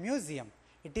not a museum,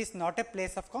 it is not a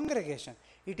place of congregation,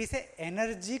 it is a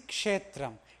energy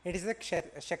kshetram, it is a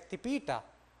Shakti Pita.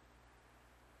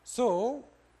 So,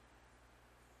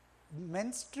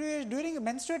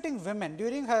 menstruating women,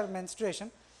 during her menstruation,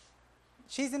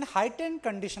 she is in heightened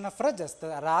condition of rajas, the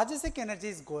rajasic energy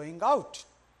is going out.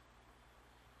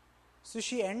 So,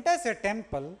 she enters a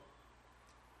temple,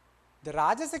 the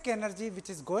rajasic energy which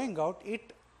is going out,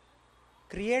 it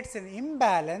creates an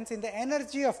imbalance in the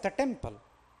energy of the temple.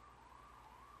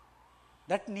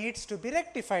 That needs to be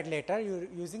rectified later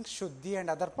using Shuddhi and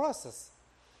other process.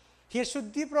 Here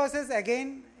Shuddhi process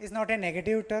again is not a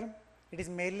negative term, it is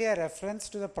merely a reference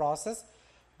to the process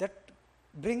that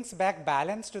brings back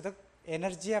balance to the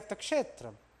energy of the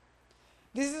kshetra.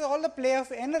 This is all the play of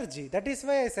energy. That is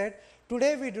why I said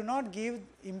today we do not give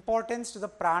importance to the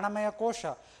pranamaya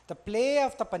kosha, the play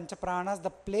of the pancha pranas, the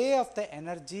play of the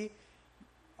energy,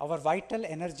 our vital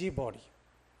energy body.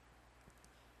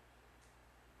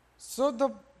 So, the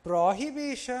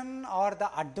prohibition or the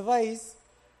advice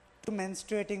to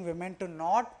menstruating women to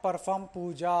not perform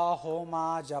puja,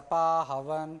 homa, japa,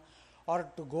 havan, or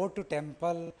to go to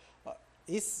temple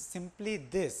is simply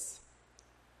this,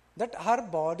 that her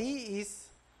body is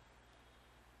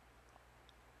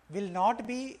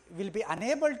will be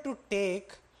unable to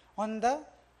take on the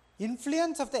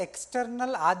influence of the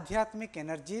external adhyatmic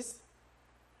energies.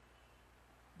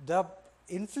 The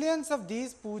influence of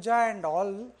these puja and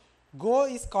all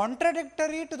is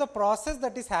contradictory to the process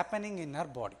that is happening in her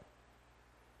body.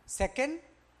 Second,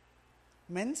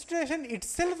 menstruation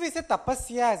itself is a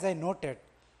tapasya, as I noted.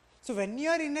 So when you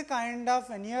are in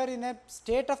a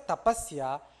state of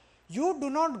tapasya, you do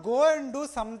not go and do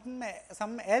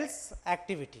some else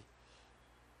activity.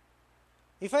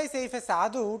 If I say, if a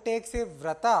sadhu takes a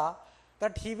vrata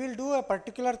that he will do a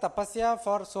particular tapasya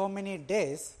for so many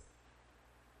days,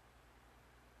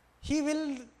 he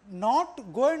will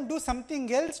not go and do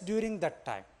something else during that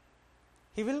time.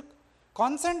 He will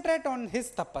concentrate on his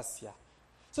tapasya.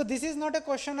 So this is not a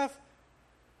question of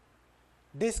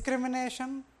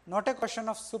discrimination, not a question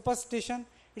of superstition.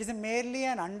 It is merely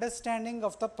an understanding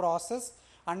of the process,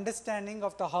 understanding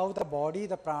of how the body,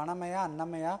 the pranamaya,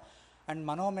 annamaya and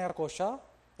manomaya kosha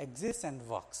exists and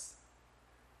works.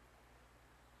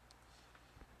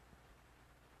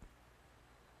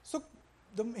 So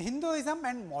the Hinduism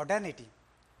and modernity.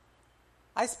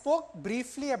 I spoke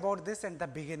briefly about this at the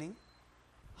beginning,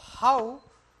 how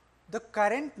the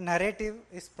current narrative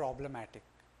is problematic.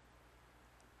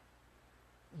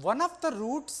 One of the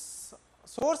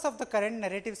source of the current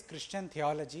narrative is Christian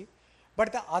theology,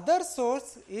 but the other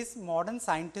source is modern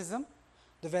scientism,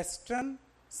 the Western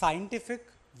scientific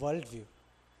worldview,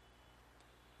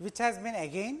 which has been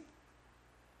again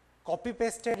copy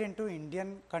pasted into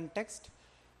Indian context.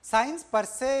 Science per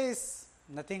se is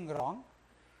nothing wrong,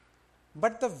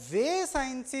 but the way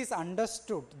science is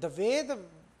understood, the way the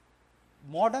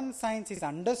modern science is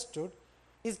understood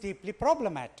is deeply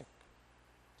problematic.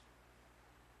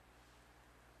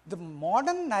 The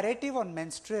modern narrative on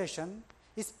menstruation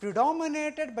is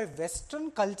predominated by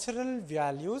Western cultural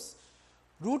values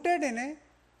rooted in a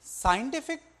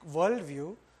scientific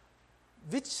worldview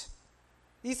which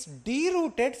is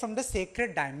derooted from the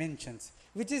sacred dimensions,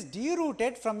 which is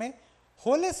derooted from a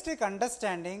holistic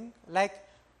understanding, like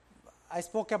I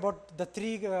spoke about the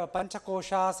three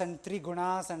panchakoshas and three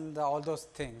gunas and all those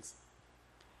things.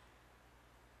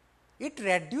 It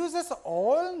reduces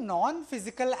all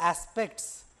non-physical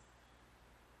aspects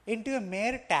into a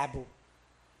mere taboo.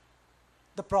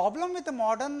 The problem with the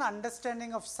modern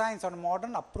understanding of science or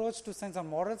modern approach to science or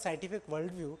modern scientific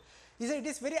worldview is that it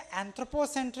is very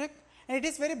anthropocentric and it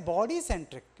is very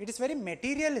body-centric. It is very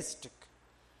materialistic.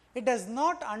 It does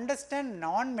not understand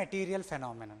non-material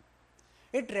phenomena.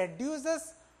 It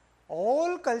reduces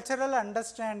all cultural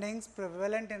understandings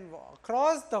prevalent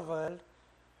across the world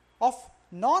of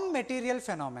non-material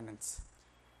phenomena.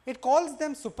 It calls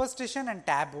them superstition and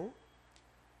taboo.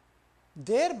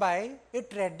 Thereby,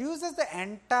 it reduces the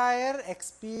entire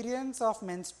experience of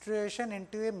menstruation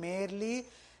into a merely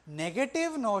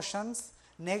negative notions,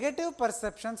 negative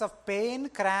perceptions of pain,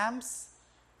 cramps,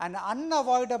 an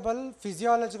unavoidable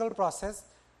physiological process,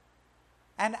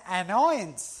 an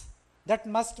annoyance that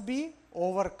must be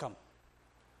overcome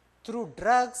through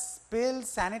drugs, pills,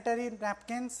 sanitary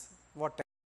napkins, whatever.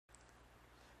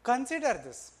 Consider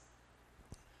this.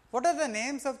 What are the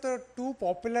names of the two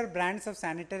popular brands of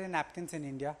sanitary napkins in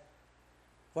India?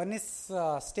 One is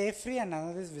Stay Free and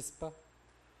another is Whisper.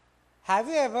 Have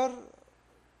you ever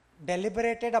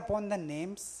deliberated upon the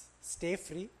names Stay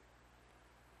Free?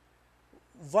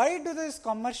 Why do these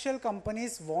commercial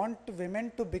companies want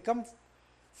women to become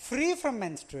free from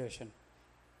menstruation,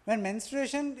 when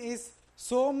menstruation is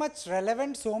so much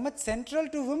relevant, so much central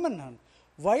to womanhood?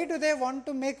 Why do they want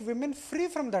to make women free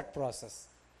from that process?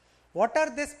 What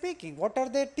are they speaking? What are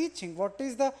they teaching? What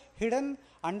is the hidden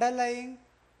underlying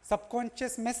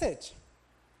subconscious message?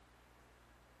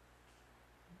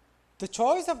 The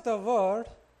choice of the word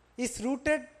is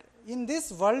rooted in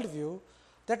this worldview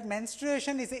that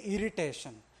menstruation is an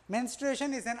irritation.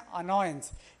 Menstruation is an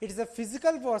annoyance. It is a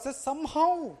physical process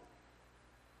somehow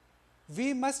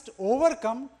we must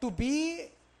overcome to be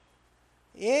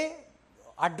a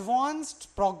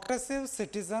advanced progressive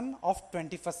citizen of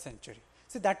 21st century.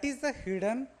 So that is the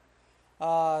hidden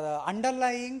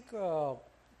underlying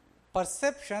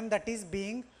perception that is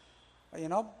being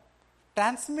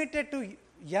transmitted to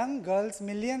young girls,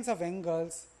 millions of young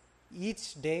girls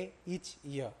each day, each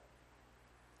year.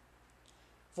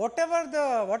 What about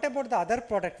the other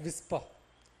product, Whisper?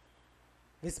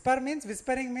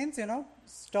 Whispering means,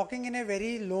 talking in a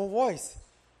very low voice,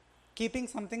 keeping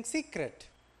something secret.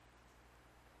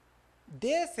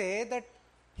 They say that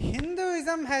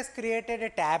Hinduism has created a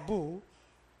taboo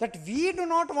that we do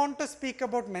not want to speak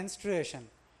about menstruation.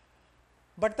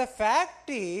 But the fact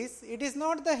is, it is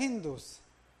not the Hindus.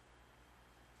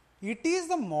 It is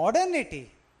the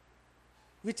modernity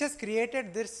which has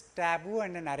created this taboo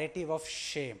and a narrative of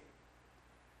shame.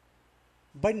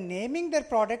 By naming their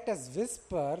product as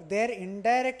whisper, they are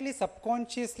indirectly,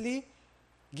 subconsciously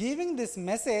giving this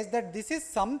message that this is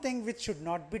something which should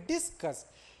not be discussed,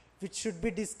 which should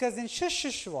be discussed in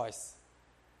shush voice,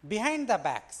 behind the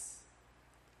backs.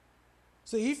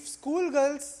 So if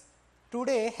schoolgirls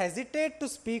today hesitate to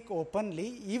speak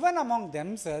openly, even among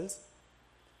themselves,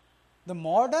 the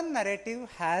modern narrative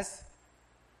has,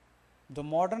 the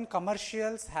modern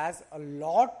commercials has a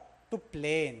lot to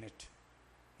play in it.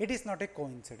 It is not a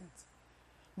coincidence.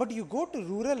 But you go to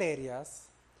rural areas,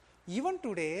 even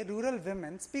today, rural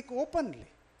women speak openly.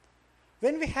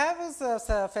 When we have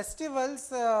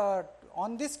festivals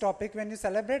on this topic, when you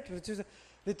celebrate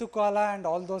Ritukala and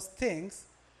all those things,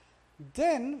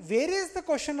 then where is the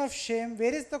question of shame?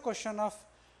 Where is the question of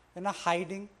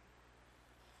hiding?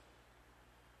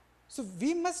 So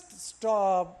we must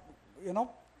stop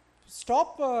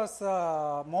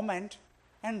a moment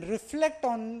and reflect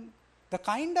on the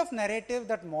kind of narrative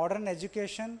that modern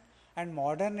education and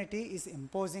modernity is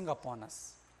imposing upon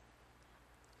us.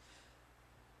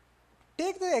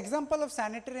 Take the example of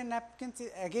sanitary napkins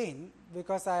again,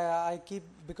 because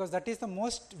because that is the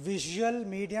most visual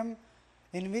medium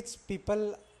in which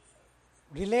people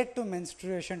relate to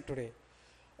menstruation today.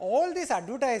 All these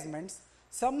advertisements,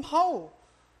 somehow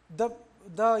the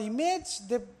image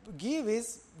they give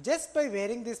is just by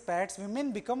wearing these pads,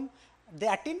 women they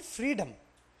attain freedom.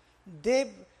 They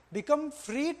become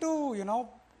free to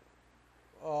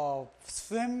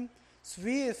swim,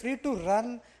 free to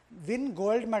run, win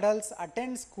gold medals,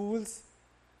 attend schools.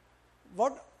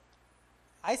 What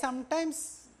I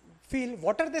sometimes feel,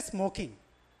 what are they smoking?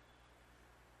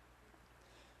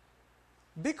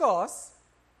 Because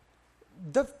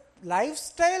the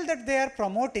lifestyle that they are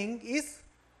promoting is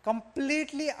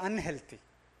completely unhealthy.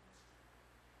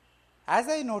 As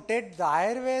I noted, the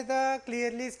Ayurveda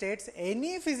clearly states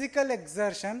any physical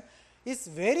exertion is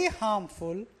very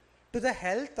harmful to the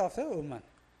health of a woman.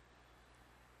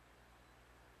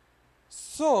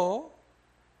 So,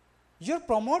 you are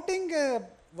promoting a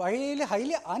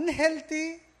highly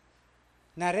unhealthy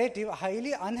narrative,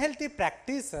 highly unhealthy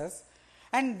practices,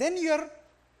 and then you are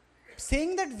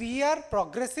saying that we are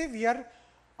progressive, we are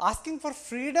asking for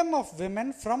freedom of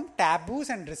women from taboos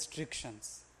and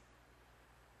restrictions.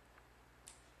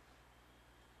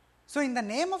 So, in the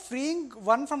name of freeing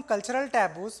one from cultural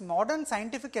taboos, modern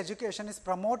scientific education is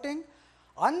promoting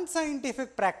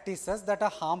unscientific practices that are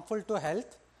harmful to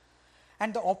health,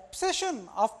 and the obsession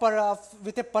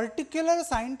with a particular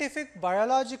scientific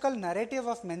biological narrative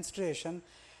of menstruation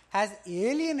has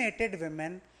alienated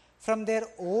women from their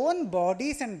own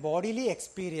bodies and bodily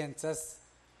experiences.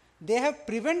 They have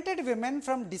prevented women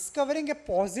from discovering a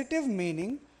positive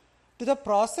meaning to the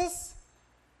process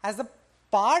as a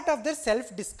part of their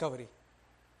self-discovery.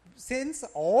 Since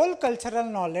all cultural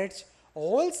knowledge,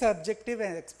 all subjective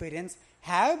experience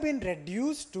have been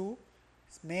reduced to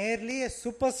merely a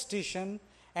superstition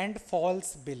and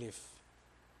false belief.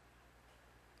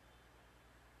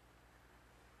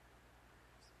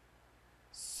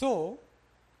 So,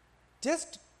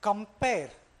 just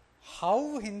compare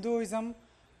how Hinduism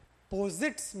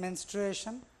posits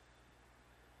menstruation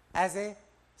as a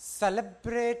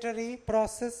celebratory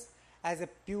process, as a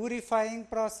purifying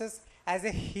process, as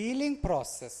a healing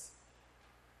process,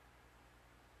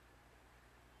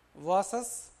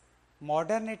 versus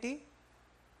modernity,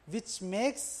 which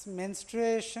makes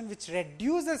menstruation, which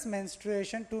reduces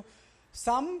menstruation to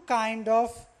some kind of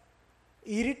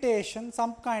irritation,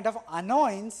 some kind of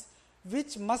annoyance,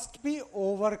 which must be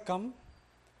overcome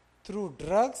through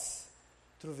drugs,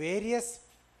 through various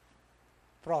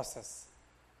process.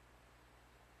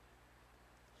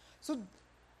 So,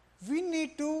 we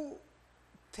need to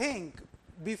think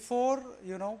before,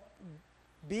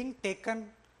 being taken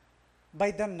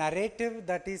by the narrative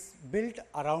that is built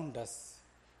around us.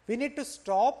 We need to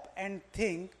stop and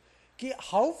think,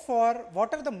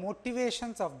 what are the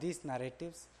motivations of these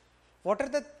narratives? What are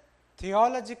the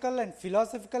theological and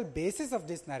philosophical basis of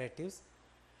these narratives?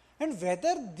 And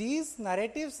whether these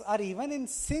narratives are even in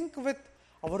sync with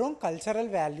our own cultural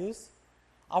values,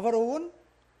 our own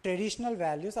traditional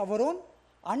values, our own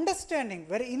understanding,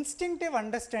 very instinctive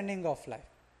understanding of life.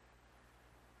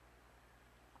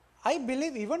 I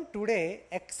believe even today,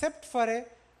 except for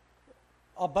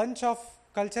a bunch of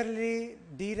culturally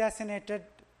deracinated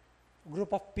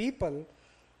group of people,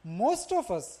 most of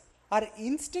us are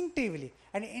instinctively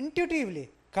and intuitively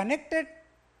connected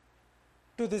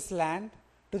to this land,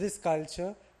 to this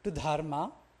culture, to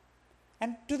dharma,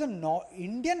 and to the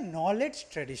Indian knowledge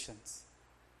traditions.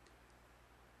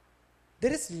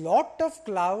 There is lot of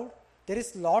cloud there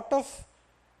is lot of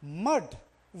mud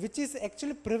which is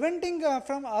actually preventing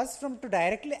from us from to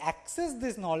directly access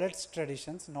these knowledge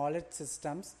traditions, knowledge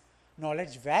systems,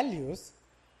 knowledge values,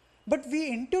 but we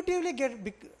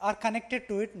intuitively are connected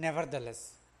to it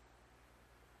nevertheless.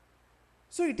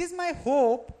 So it is my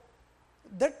hope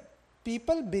that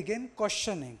people begin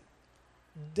questioning.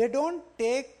 They don't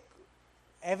take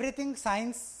everything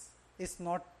science is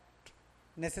not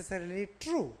necessarily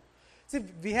true. See,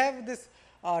 we have this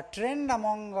trend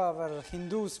among our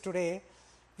Hindus today.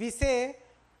 We say,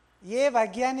 ये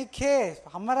वैज्ञानिक है,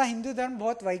 हमारा हिंदू धर्म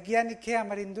बहुत वैज्ञानिक है,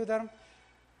 हमारा हिंदू धर्म,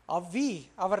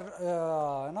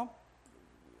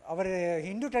 our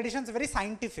Hindu traditions are very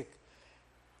scientific.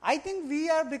 I think we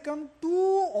are become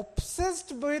too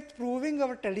obsessed with proving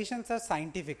our traditions are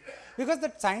scientific, because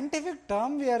the scientific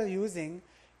term we are using,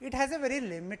 it has a very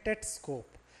limited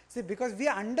scope. See, because we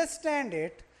understand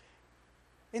it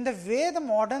in the way the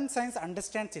modern science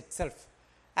understands itself,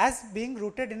 as being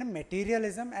rooted in a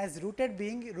materialism, as rooted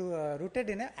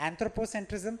in a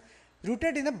anthropocentrism,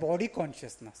 rooted in a body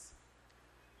consciousness.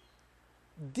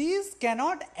 These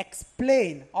cannot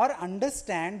explain or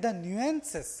understand the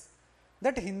nuances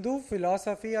that Hindu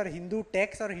philosophy or Hindu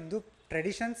texts or Hindu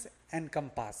traditions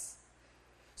encompass.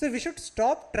 So we should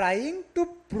stop trying to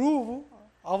prove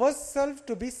ourselves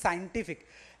to be scientific.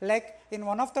 Like in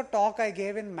one of the talk I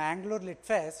gave in Mangalore Lit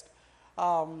Fest,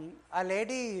 a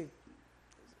lady,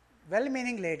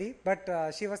 well-meaning lady, but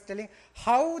she was telling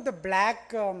how the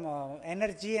black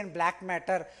energy and black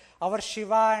matter, our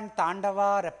Shiva and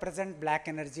Tandava represent black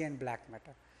energy and black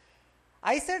matter.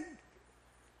 I said,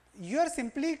 you are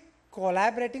simply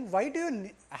collaborating. Why do you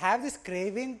have this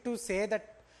craving to say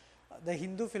that the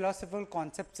Hindu philosophical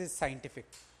concepts is scientific?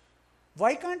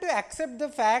 Why can't you accept the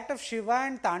fact of Shiva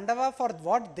and Tandava for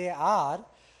what they are,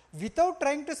 without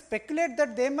trying to speculate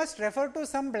that they must refer to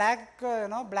some black,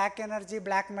 black energy,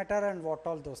 black matter and what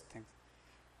all those things?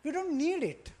 We don't need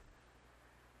it.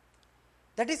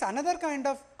 That is another kind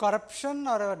of corruption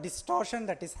or a distortion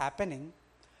that is happening.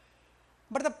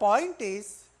 But the point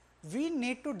is, we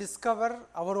need to discover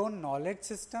our own knowledge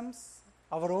systems,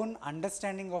 our own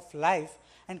understanding of life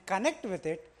and connect with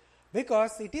it,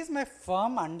 because it is my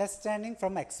firm understanding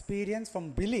from experience, from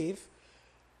belief,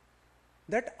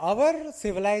 that our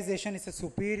civilization is a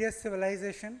superior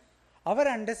civilization, our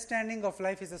understanding of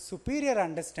life is a superior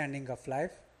understanding of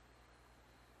life,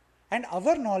 and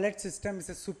our knowledge system is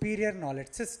a superior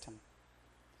knowledge system.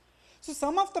 So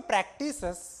some of the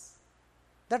practices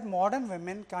that modern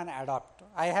women can adopt,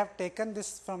 I have taken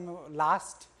this from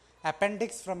last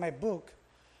appendix from my book,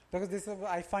 because this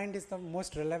I find is the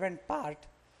most relevant part.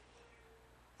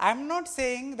 I am not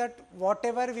saying that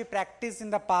whatever we practice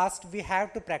in the past, we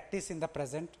have to practice in the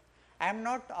present. I am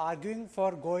not arguing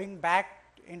for going back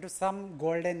into some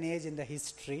golden age in the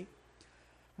history,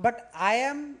 but I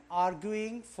am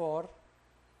arguing for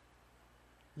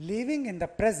living in the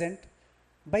present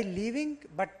by living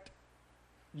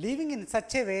in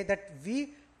such a way that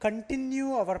we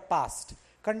continue our past,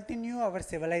 continue our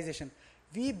civilization.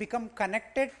 We become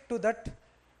connected to that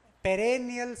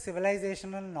perennial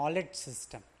civilizational knowledge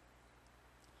system.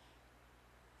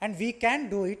 And we can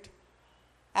do it,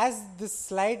 as this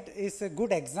slide is a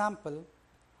good example.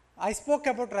 I spoke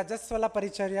about Rajaswala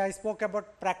Paricharya, I spoke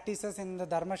about practices in the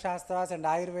Dharma Shastras and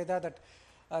Ayurveda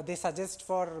that they suggest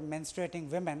for menstruating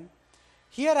women.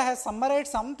 Here I have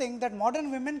summarized something that modern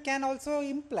women can also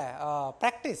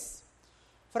practice.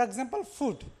 For example,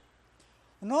 food.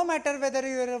 No matter whether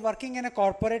you are working in a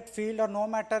corporate field or no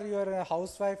matter you are a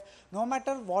housewife, no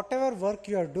matter whatever work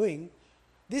you are doing,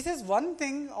 this is one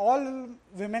thing all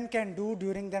women can do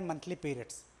during their monthly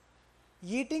periods.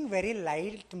 Eating very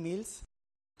light meals,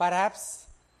 perhaps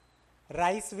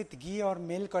rice with ghee or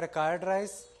milk or a curd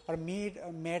rice or meat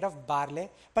made of barley.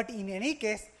 But in any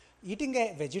case, eating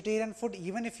a vegetarian food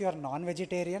even if you are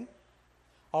non-vegetarian,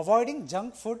 avoiding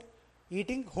junk food,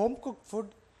 eating home cooked food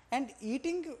and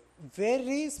eating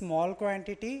very small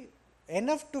quantity,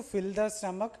 enough to fill the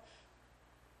stomach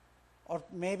or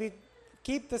maybe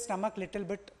keep the stomach little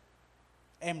bit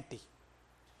empty,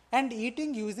 and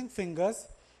eating using fingers,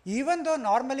 even though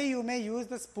normally you may use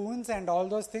the spoons and all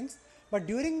those things, but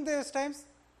during those times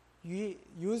you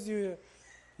use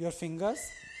your fingers.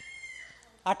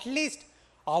 At least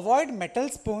avoid metal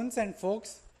spoons and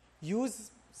forks, use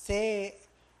say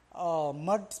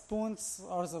mud spoons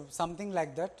or something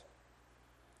like that.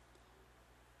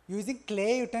 Using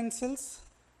clay utensils,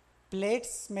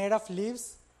 plates made of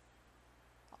leaves,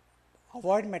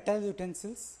 avoid metal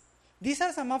utensils. These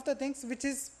are some of the things which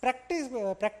is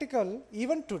practical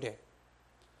even today.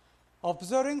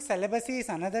 Observing celibacy is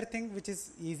another thing which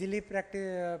is easily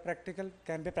practical,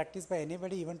 can be practiced by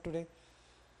anybody even today.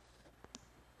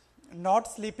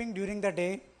 Not sleeping during the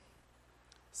day,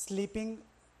 sleeping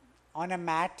on a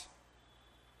mat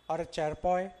or a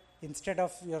charpoy instead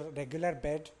of your regular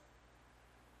bed.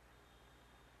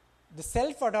 The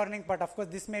self-adorning part, of course,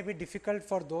 this may be difficult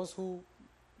for those who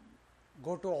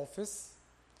go to office,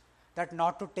 that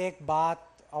not to take bath,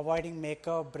 avoiding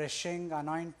makeup, brushing,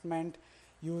 anointment,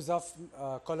 use of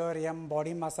colorium,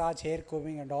 body massage, hair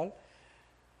combing and all.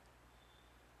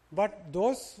 But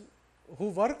those who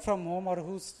work from home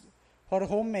or for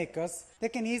homemakers, they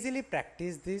can easily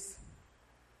practice this.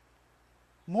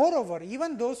 Moreover,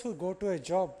 even those who go to a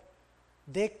job,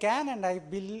 they can, and I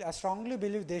strongly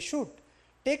believe they should,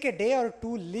 take a day or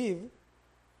two leave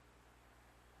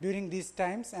during these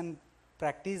times and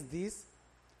practice these.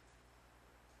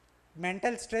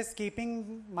 Mental stress,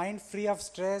 keeping mind free of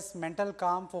stress, mental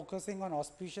calm, focusing on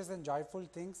auspicious and joyful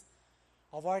things,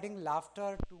 avoiding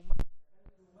laughter too much.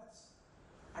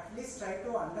 At least try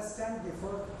to understand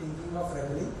before thinking of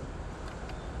rebelling.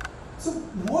 So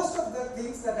most of the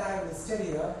things that I have listed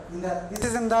here, this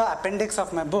is in the appendix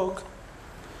of my book,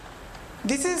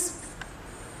 this is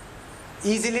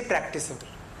easily practicable.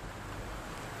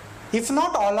 If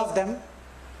not all of them,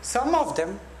 some of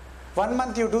them. 1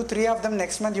 month you do 3 of them,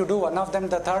 next month you do 1 of them,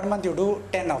 the third month you do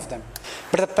 10 of them.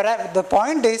 But the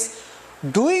point is,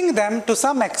 doing them to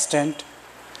some extent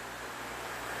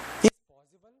is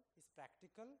possible, is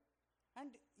practical,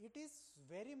 and it is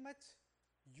very much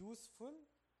useful.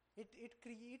 It is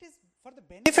for the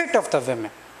benefit of the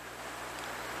women.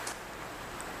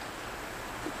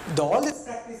 All these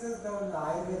practices, the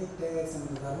Ayurvedic texts and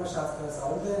the Dharma Shastras,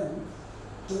 all them,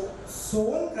 the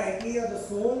sole criteria, the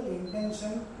sole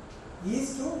intention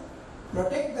is to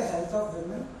protect the health of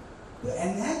women, to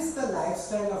enhance the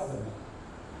lifestyle of women.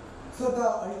 So the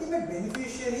ultimate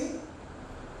beneficiary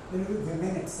will be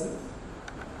women itself.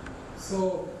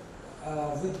 So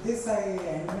with this I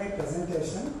end my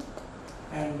presentation,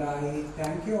 and I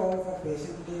thank you all for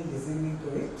patiently listening to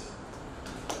it.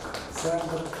 So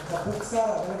the books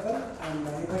are available, and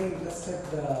anybody interested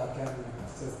can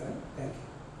access them. Thank you.